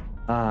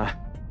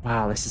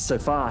 Wow, this is so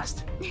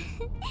fast.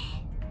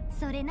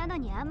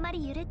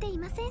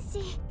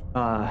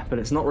 But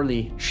it's not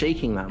really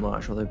shaking that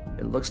much, although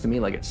it looks to me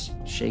like it's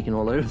shaking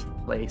all over the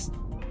place.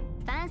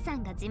 I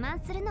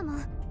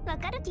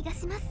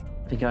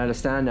think I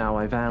understand now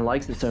why Van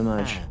likes it so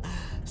much.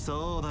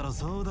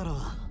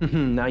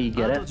 Now you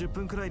get it.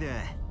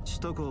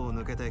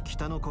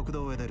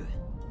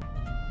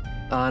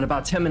 In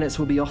about 10 minutes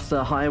we'll be off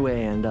the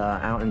highway and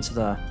out into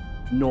the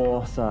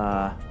north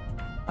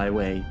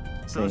highway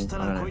thing.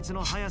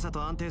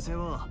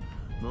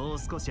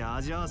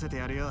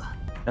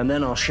 And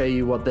then I'll show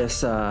you what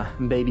this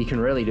baby can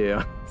really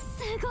do.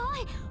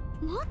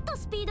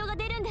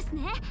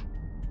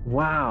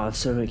 Wow,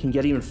 so it can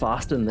get even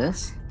faster than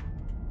this?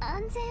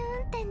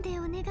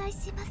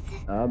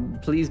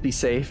 Please be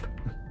safe.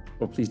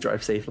 Or please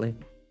drive safely.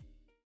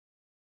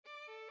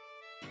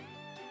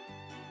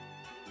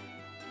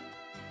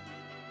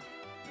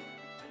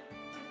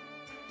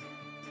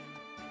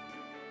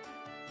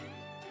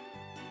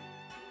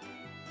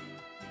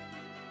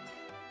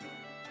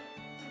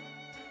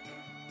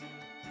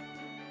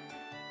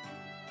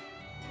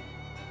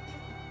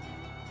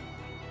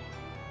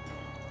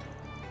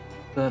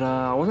 But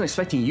I wasn't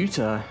expecting you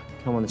to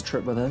come on this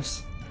trip with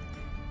us.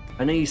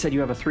 I know you said you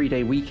have a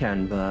 3-day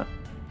weekend, but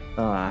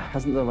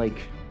hasn't the like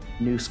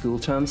new school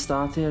term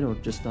started or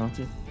just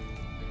started?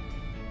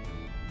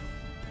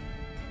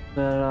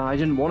 But I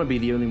didn't want to be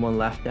the only one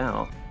left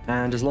out,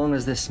 and as long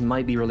as this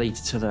might be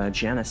related to the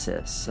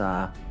Genesis,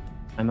 I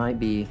might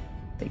be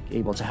like,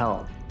 able to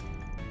help.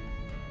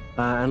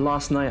 And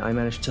last night I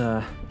managed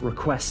to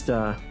request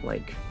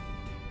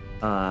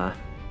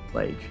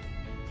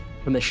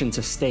permission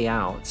to stay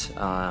out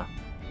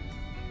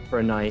for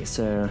a night,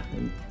 so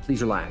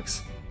please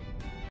relax.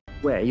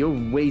 Wait, you're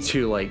way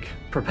too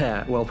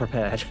well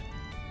prepared.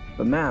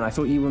 But man, I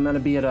thought you were meant to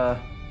be at a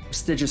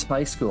prestigious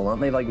high school. Aren't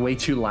they like way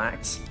too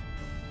lax?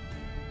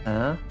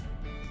 Huh?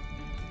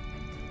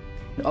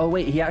 Oh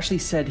wait, he actually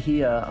said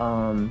here,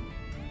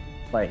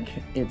 like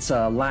it's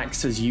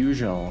lax as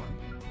usual,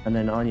 and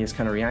then Anya's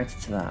kind of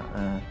reacted to that.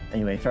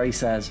 Anyway, Ferry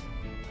says,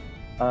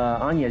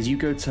 Anya, you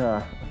go to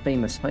a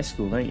famous high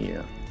school, don't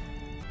you?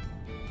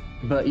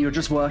 But you're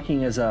just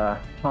working as a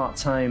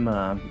part-time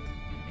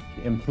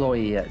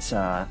employee at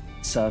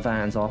Sir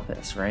Van's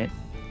office, right?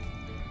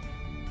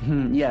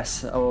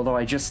 Yes, although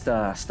I just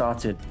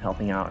started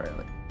helping out,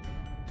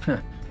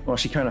 really. Well,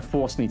 she kind of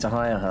forced me to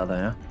hire her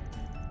there.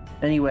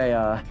 Anyway,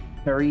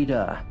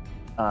 Farida,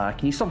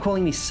 can you stop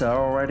calling me sir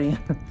already?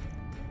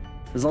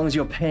 As long as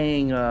you're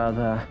paying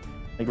the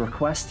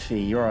request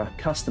fee, you're a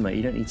customer.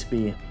 You don't need to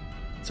be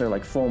so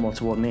formal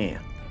toward me.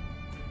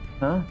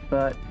 Huh?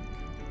 But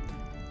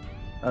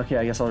okay,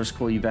 I guess I'll just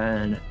call you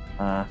Van.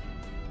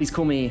 Please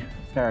call me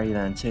Ferry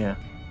then too.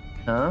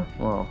 Huh?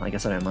 Well, I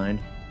guess I don't mind.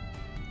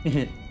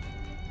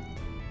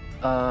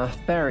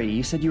 Ferry,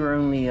 you said you were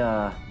only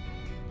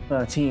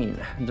 13.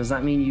 Does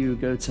that mean you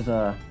go to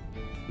the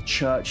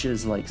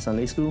church's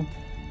Sunday school?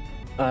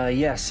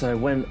 Yes, I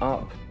went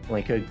up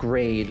a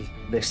grade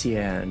this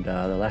year, and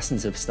the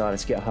lessons have started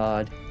to get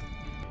hard.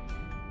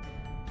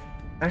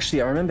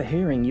 Actually, I remember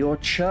hearing your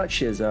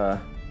church is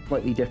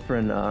slightly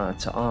different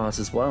to ours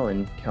as well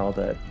in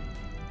Calderd.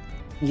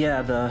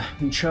 Yeah, the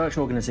church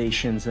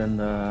organizations and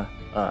the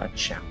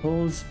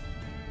chapels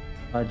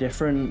are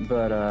different,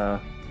 but the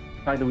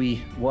fact that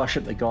we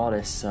worship the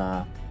goddess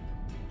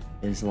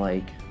is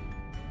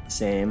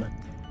same.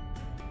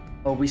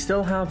 Oh, we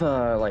still have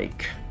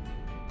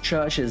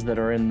churches that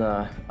are in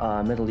the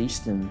Middle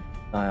Eastern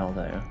style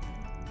though.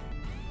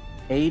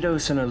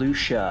 Eidos and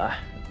Alusha,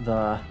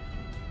 the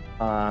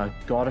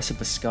goddess of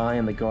the sky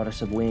and the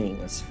goddess of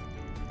wings.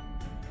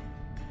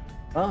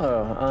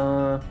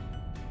 Oh,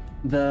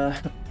 the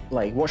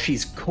what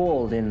she's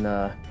called in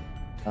the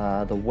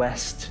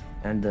West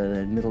and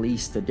the Middle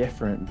East are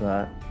different,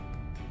 but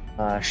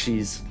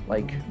she's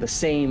the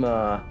same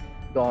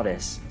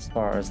goddess as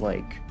far as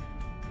the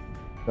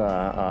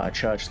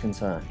church is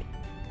concerned.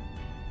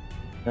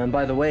 And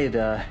by the way,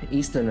 the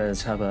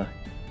Easterners have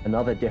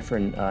another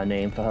different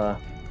name for her.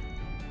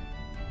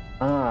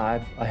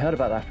 I heard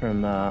about that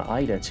from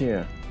Ida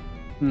too.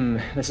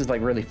 This is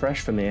really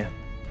fresh for me.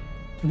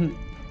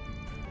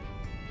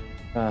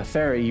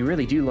 Ferry, you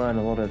really do learn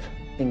a lot of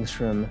things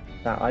from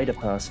that Ida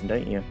person,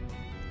 don't you?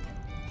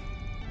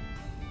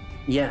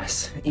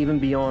 Yes, even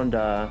beyond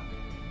how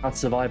to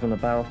survive on the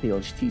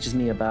battlefield, she teaches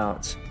me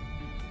about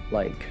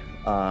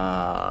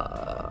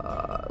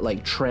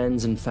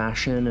trends in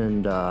fashion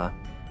and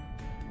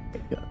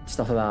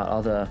stuff about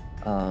other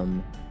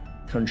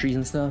countries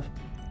and stuff.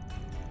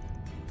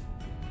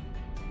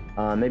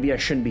 Maybe I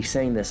shouldn't be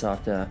saying this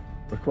after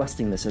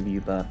requesting this of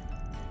you, but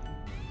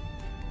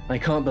I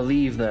can't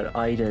believe that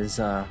Ida's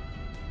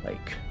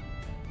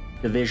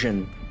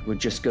division would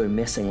just go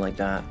missing like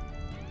that.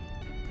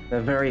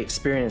 They're very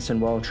experienced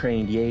and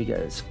well-trained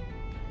Jaegers.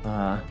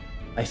 I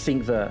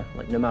think that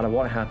no matter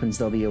what happens,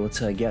 they'll be able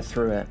to get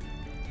through it.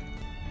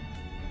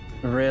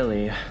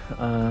 Really.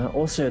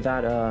 Also,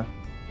 that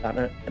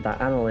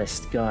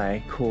analyst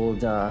guy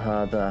called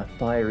her the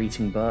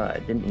fire-eating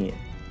bird, didn't he?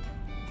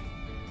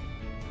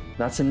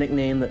 That's a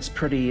nickname that's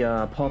pretty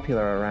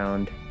popular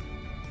around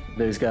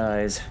those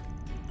guys.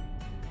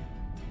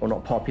 Well,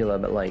 not popular,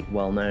 but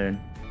well-known.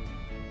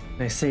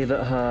 They say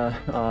that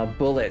her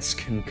bullets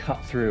can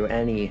cut through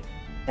any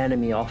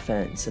enemy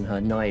offense, and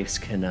her knives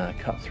can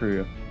cut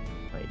through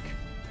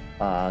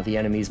the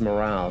enemy's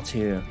morale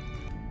too.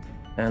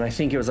 And I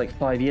think it was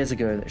 5 years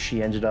ago that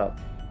she ended up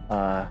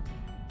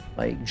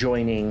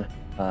joining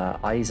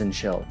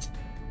Eisenschild.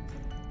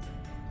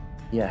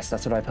 Yes,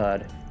 that's what I've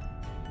heard.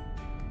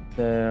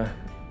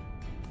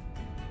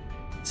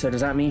 So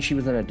does that mean she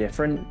was in a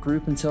different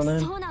group until then?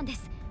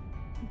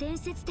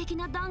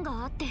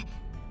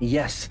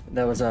 Yes,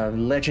 there was a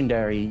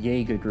legendary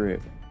Jaeger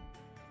group.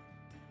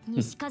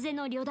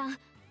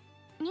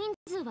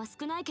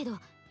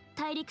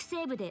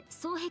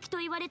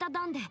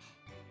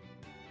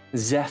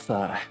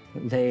 Zephyr.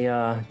 They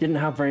didn't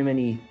have very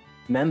many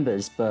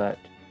members, but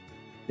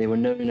they were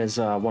known as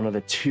one of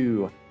the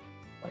two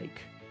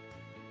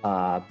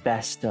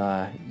best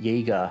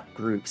Jaeger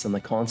groups on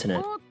the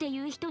continent.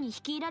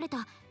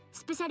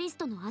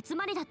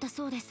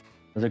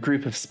 The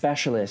group of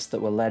specialists that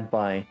were led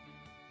by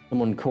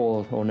someone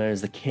called or known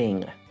as the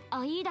King.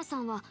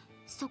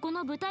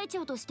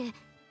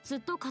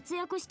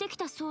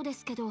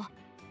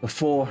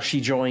 Before she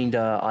joined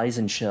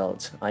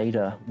Eisenschild,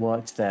 Aida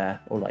worked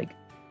there, or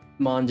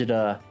commanded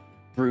a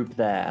group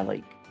there,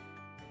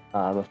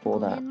 before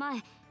that.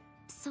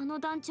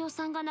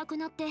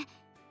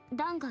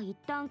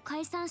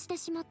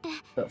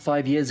 But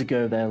 5 years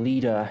ago, their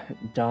leader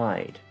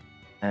died,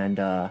 and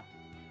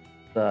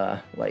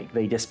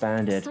they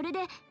disbanded.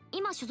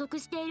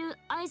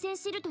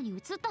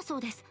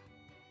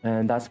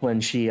 And that's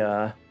when she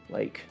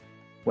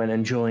went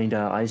and joined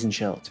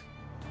Eisenschild,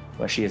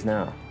 where she is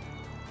now.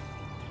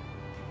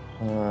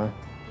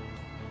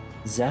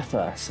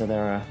 Zephyr, so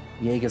there are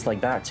Jaegers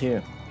like that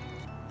too.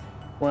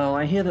 Well,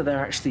 I hear that they're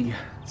actually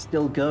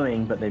still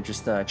going, but they've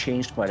just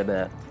changed quite a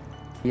bit.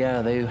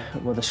 Yeah, they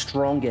were the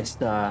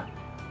strongest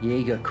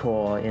Jaeger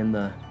corps in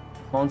the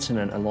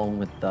continent, along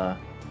with the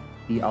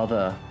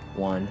other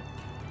one.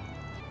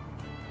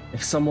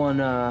 If someone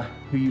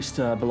who used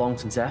to belong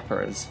to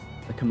Zephyr is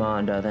the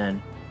commander,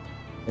 then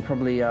they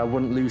probably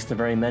wouldn't lose to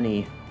very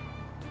many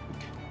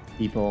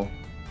people.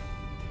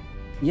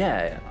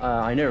 Yeah,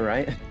 I know,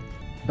 right?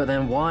 But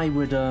then why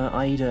would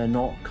Aida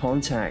not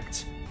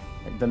contact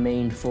like, the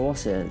main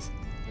forces?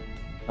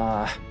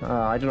 I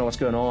don't know what's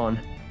going on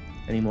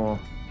anymore.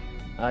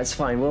 It's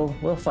fine,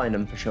 we'll find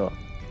them for sure.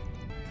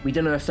 We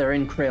don't know if they're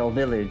in Krail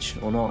Village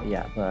or not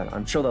yet, but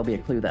I'm sure there'll be a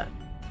clue there.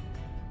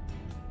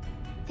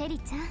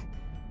 Feri-chan,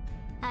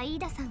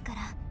 Aida-sanか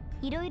ら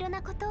いろいろ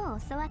なことを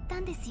教わった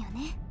んですよ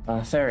ね。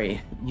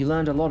Ferry, you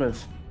learned a lot of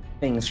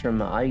things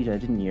from Aida,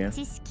 didn't you?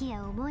 知識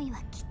や思いは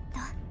きっと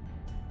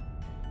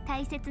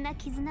大切な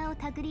絆を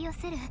手繰り寄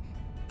せる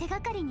手が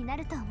かりにな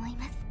ると思い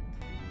ます。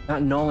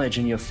That knowledge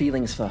and your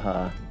feelings for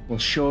her will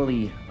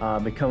surely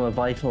become a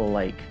vital,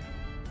 like,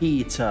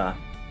 key to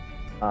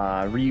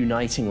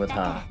reuniting with だ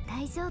か her. ら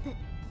大丈夫。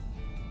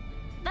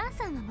バン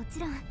さんはもち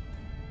ろん、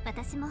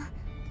私も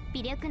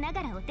微力な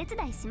がらお手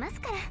伝いします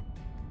から。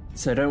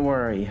So don't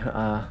worry.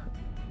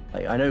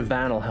 Like, I know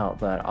Van will help,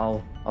 but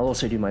I'll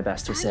also do my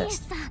best to アニエ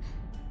assist. スさん、はい、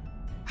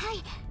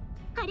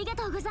ありが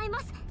とうございま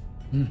す。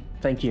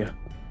Thank you.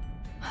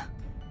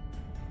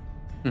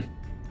 The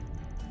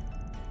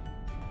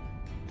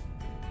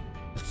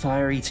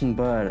fire-eating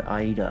bird,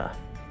 Aida.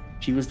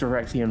 She was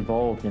directly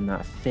involved in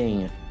that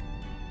thing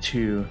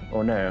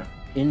or no,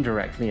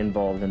 indirectly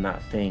involved in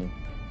that thing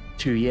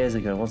 2 years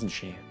ago, wasn't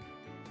she?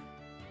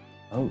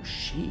 Oh,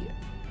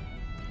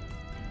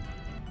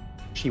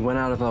 she went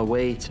out of her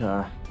way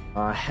to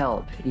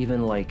help,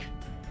 even like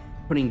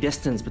putting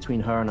distance between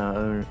her and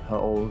her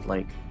old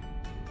like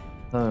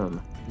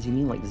home. Does he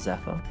mean like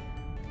Zephyr?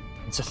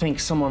 And to think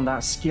someone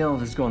that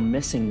skilled has gone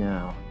missing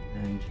now,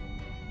 and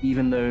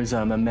even those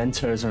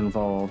mementos are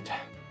involved.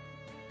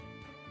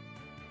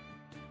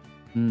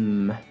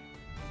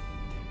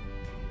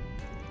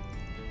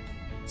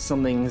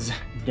 Something's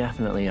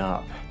definitely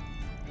up.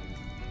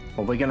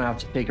 What we're gonna have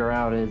to figure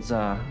out is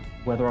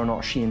whether or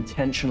not she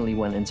intentionally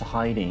went into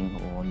hiding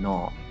or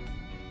not.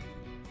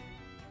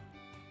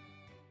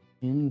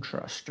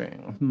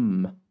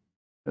 Interesting.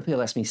 Hopefully it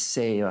lets me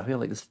save. I feel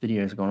like this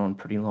video has gone on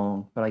pretty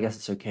long, but I guess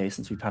it's okay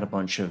since we've had a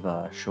bunch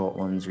of short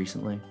ones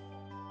recently.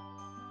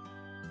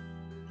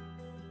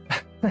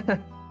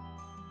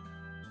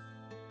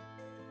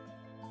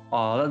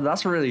 Oh,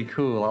 that's really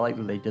cool. I like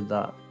that they did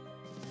that.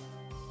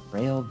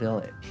 Krail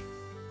Village.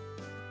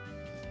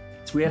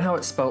 It's weird how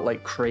it's spelled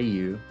like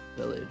Krayu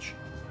Village.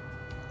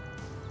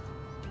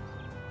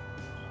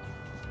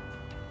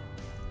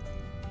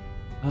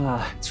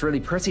 It's really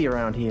pretty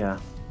around here.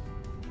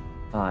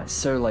 It's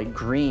so like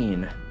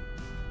green.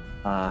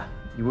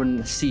 You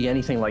wouldn't see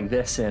anything like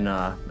this in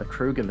the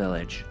Kruger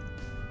Village.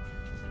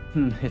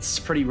 It's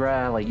pretty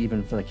rare, like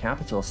even for the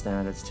capital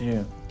standards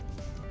too.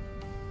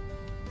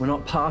 We're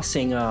not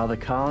passing the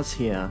cars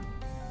here.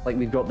 Like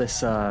we've got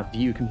this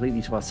view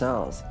completely to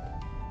ourselves.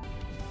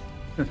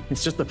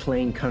 It's just a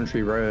plain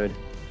country road.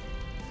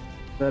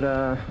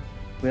 But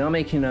we are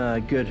making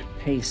a good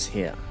pace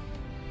here.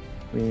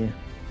 We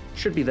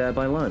should be there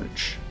by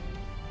lunch. ...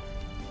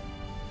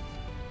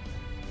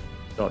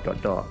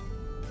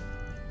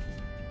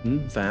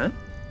 Van?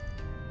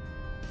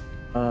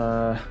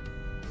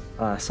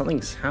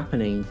 Something's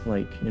happening,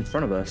 like, in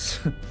front of us.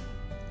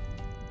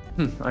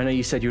 I know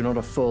you said you're not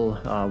a full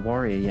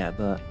warrior yet,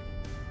 but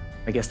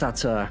I guess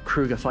that's a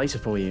Kruger fighter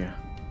for you.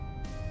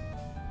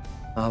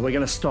 We're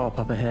gonna stop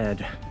up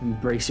ahead.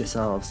 Brace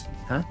yourselves.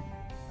 Huh?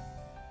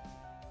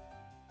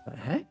 The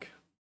heck?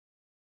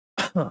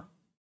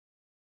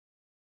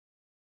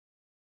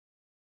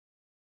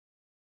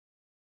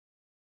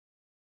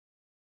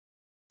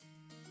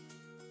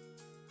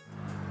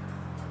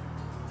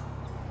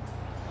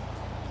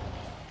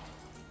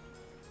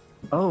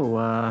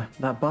 Oh,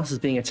 that bus is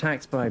being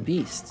attacked by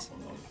beasts.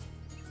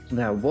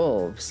 They're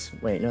wolves.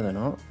 Wait, no, they're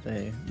not.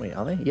 Wait,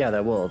 are they? Yeah,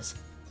 they're wolves.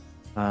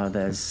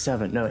 There's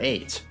 7, no,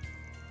 8.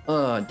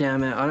 Oh,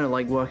 damn it! I don't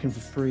like working for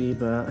free,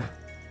 but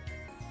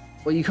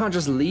well, you can't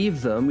just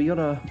leave them. We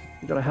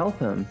gotta help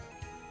him.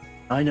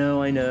 I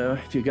know.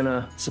 If you're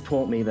gonna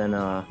support me, then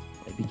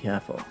be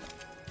careful.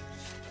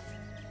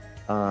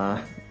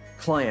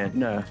 Client,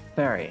 no,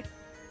 Ferry.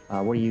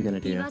 What are you gonna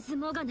do?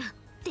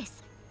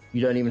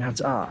 You don't even have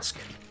to ask.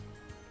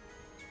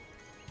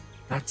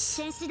 That's...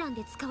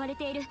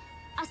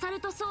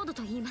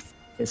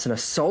 It's an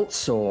assault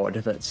sword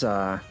that's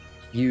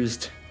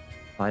used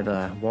by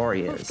the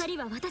warriors.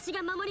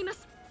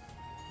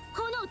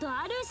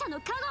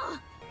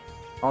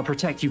 I'll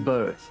protect you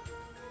both.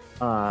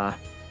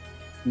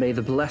 May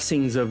the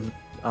blessings of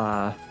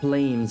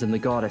flames and the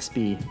goddess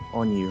be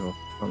on you or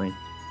something.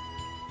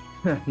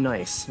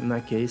 Nice. In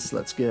that case,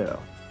 let's go.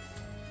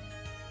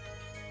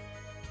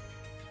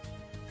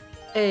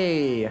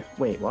 Hey!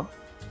 Wait, what?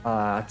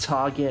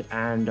 Target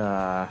and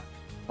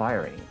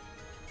firing.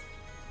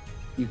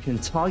 You can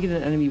target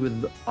an enemy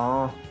with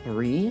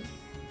R3?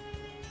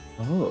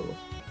 Oh.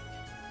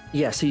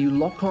 Yeah, so you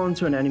lock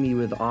onto an enemy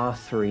with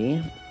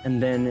R3,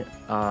 and then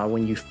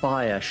when you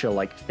fire, she'll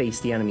like face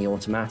the enemy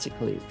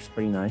automatically, which is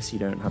pretty nice. You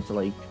don't have to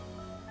like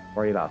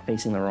worry about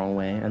facing the wrong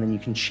way. And then you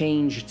can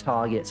change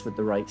targets with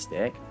the right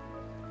stick.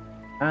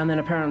 And then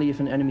apparently if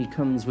an enemy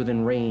comes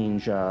within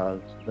range,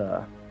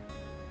 the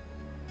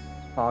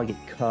target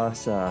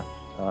cursor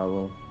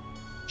will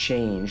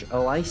change.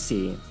 Oh, I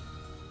see.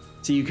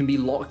 So you can be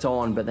locked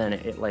on, but then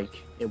it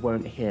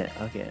won't hit.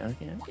 Okay.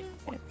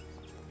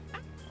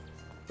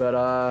 But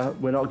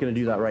we're not gonna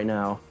do that right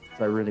now,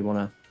 because I really want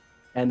to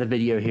end the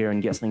video here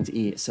and get something to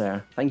eat.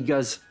 So thank you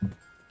guys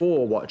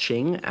for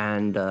watching,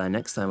 and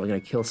next time we're gonna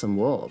kill some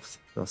wolves.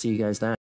 So I'll see you guys then.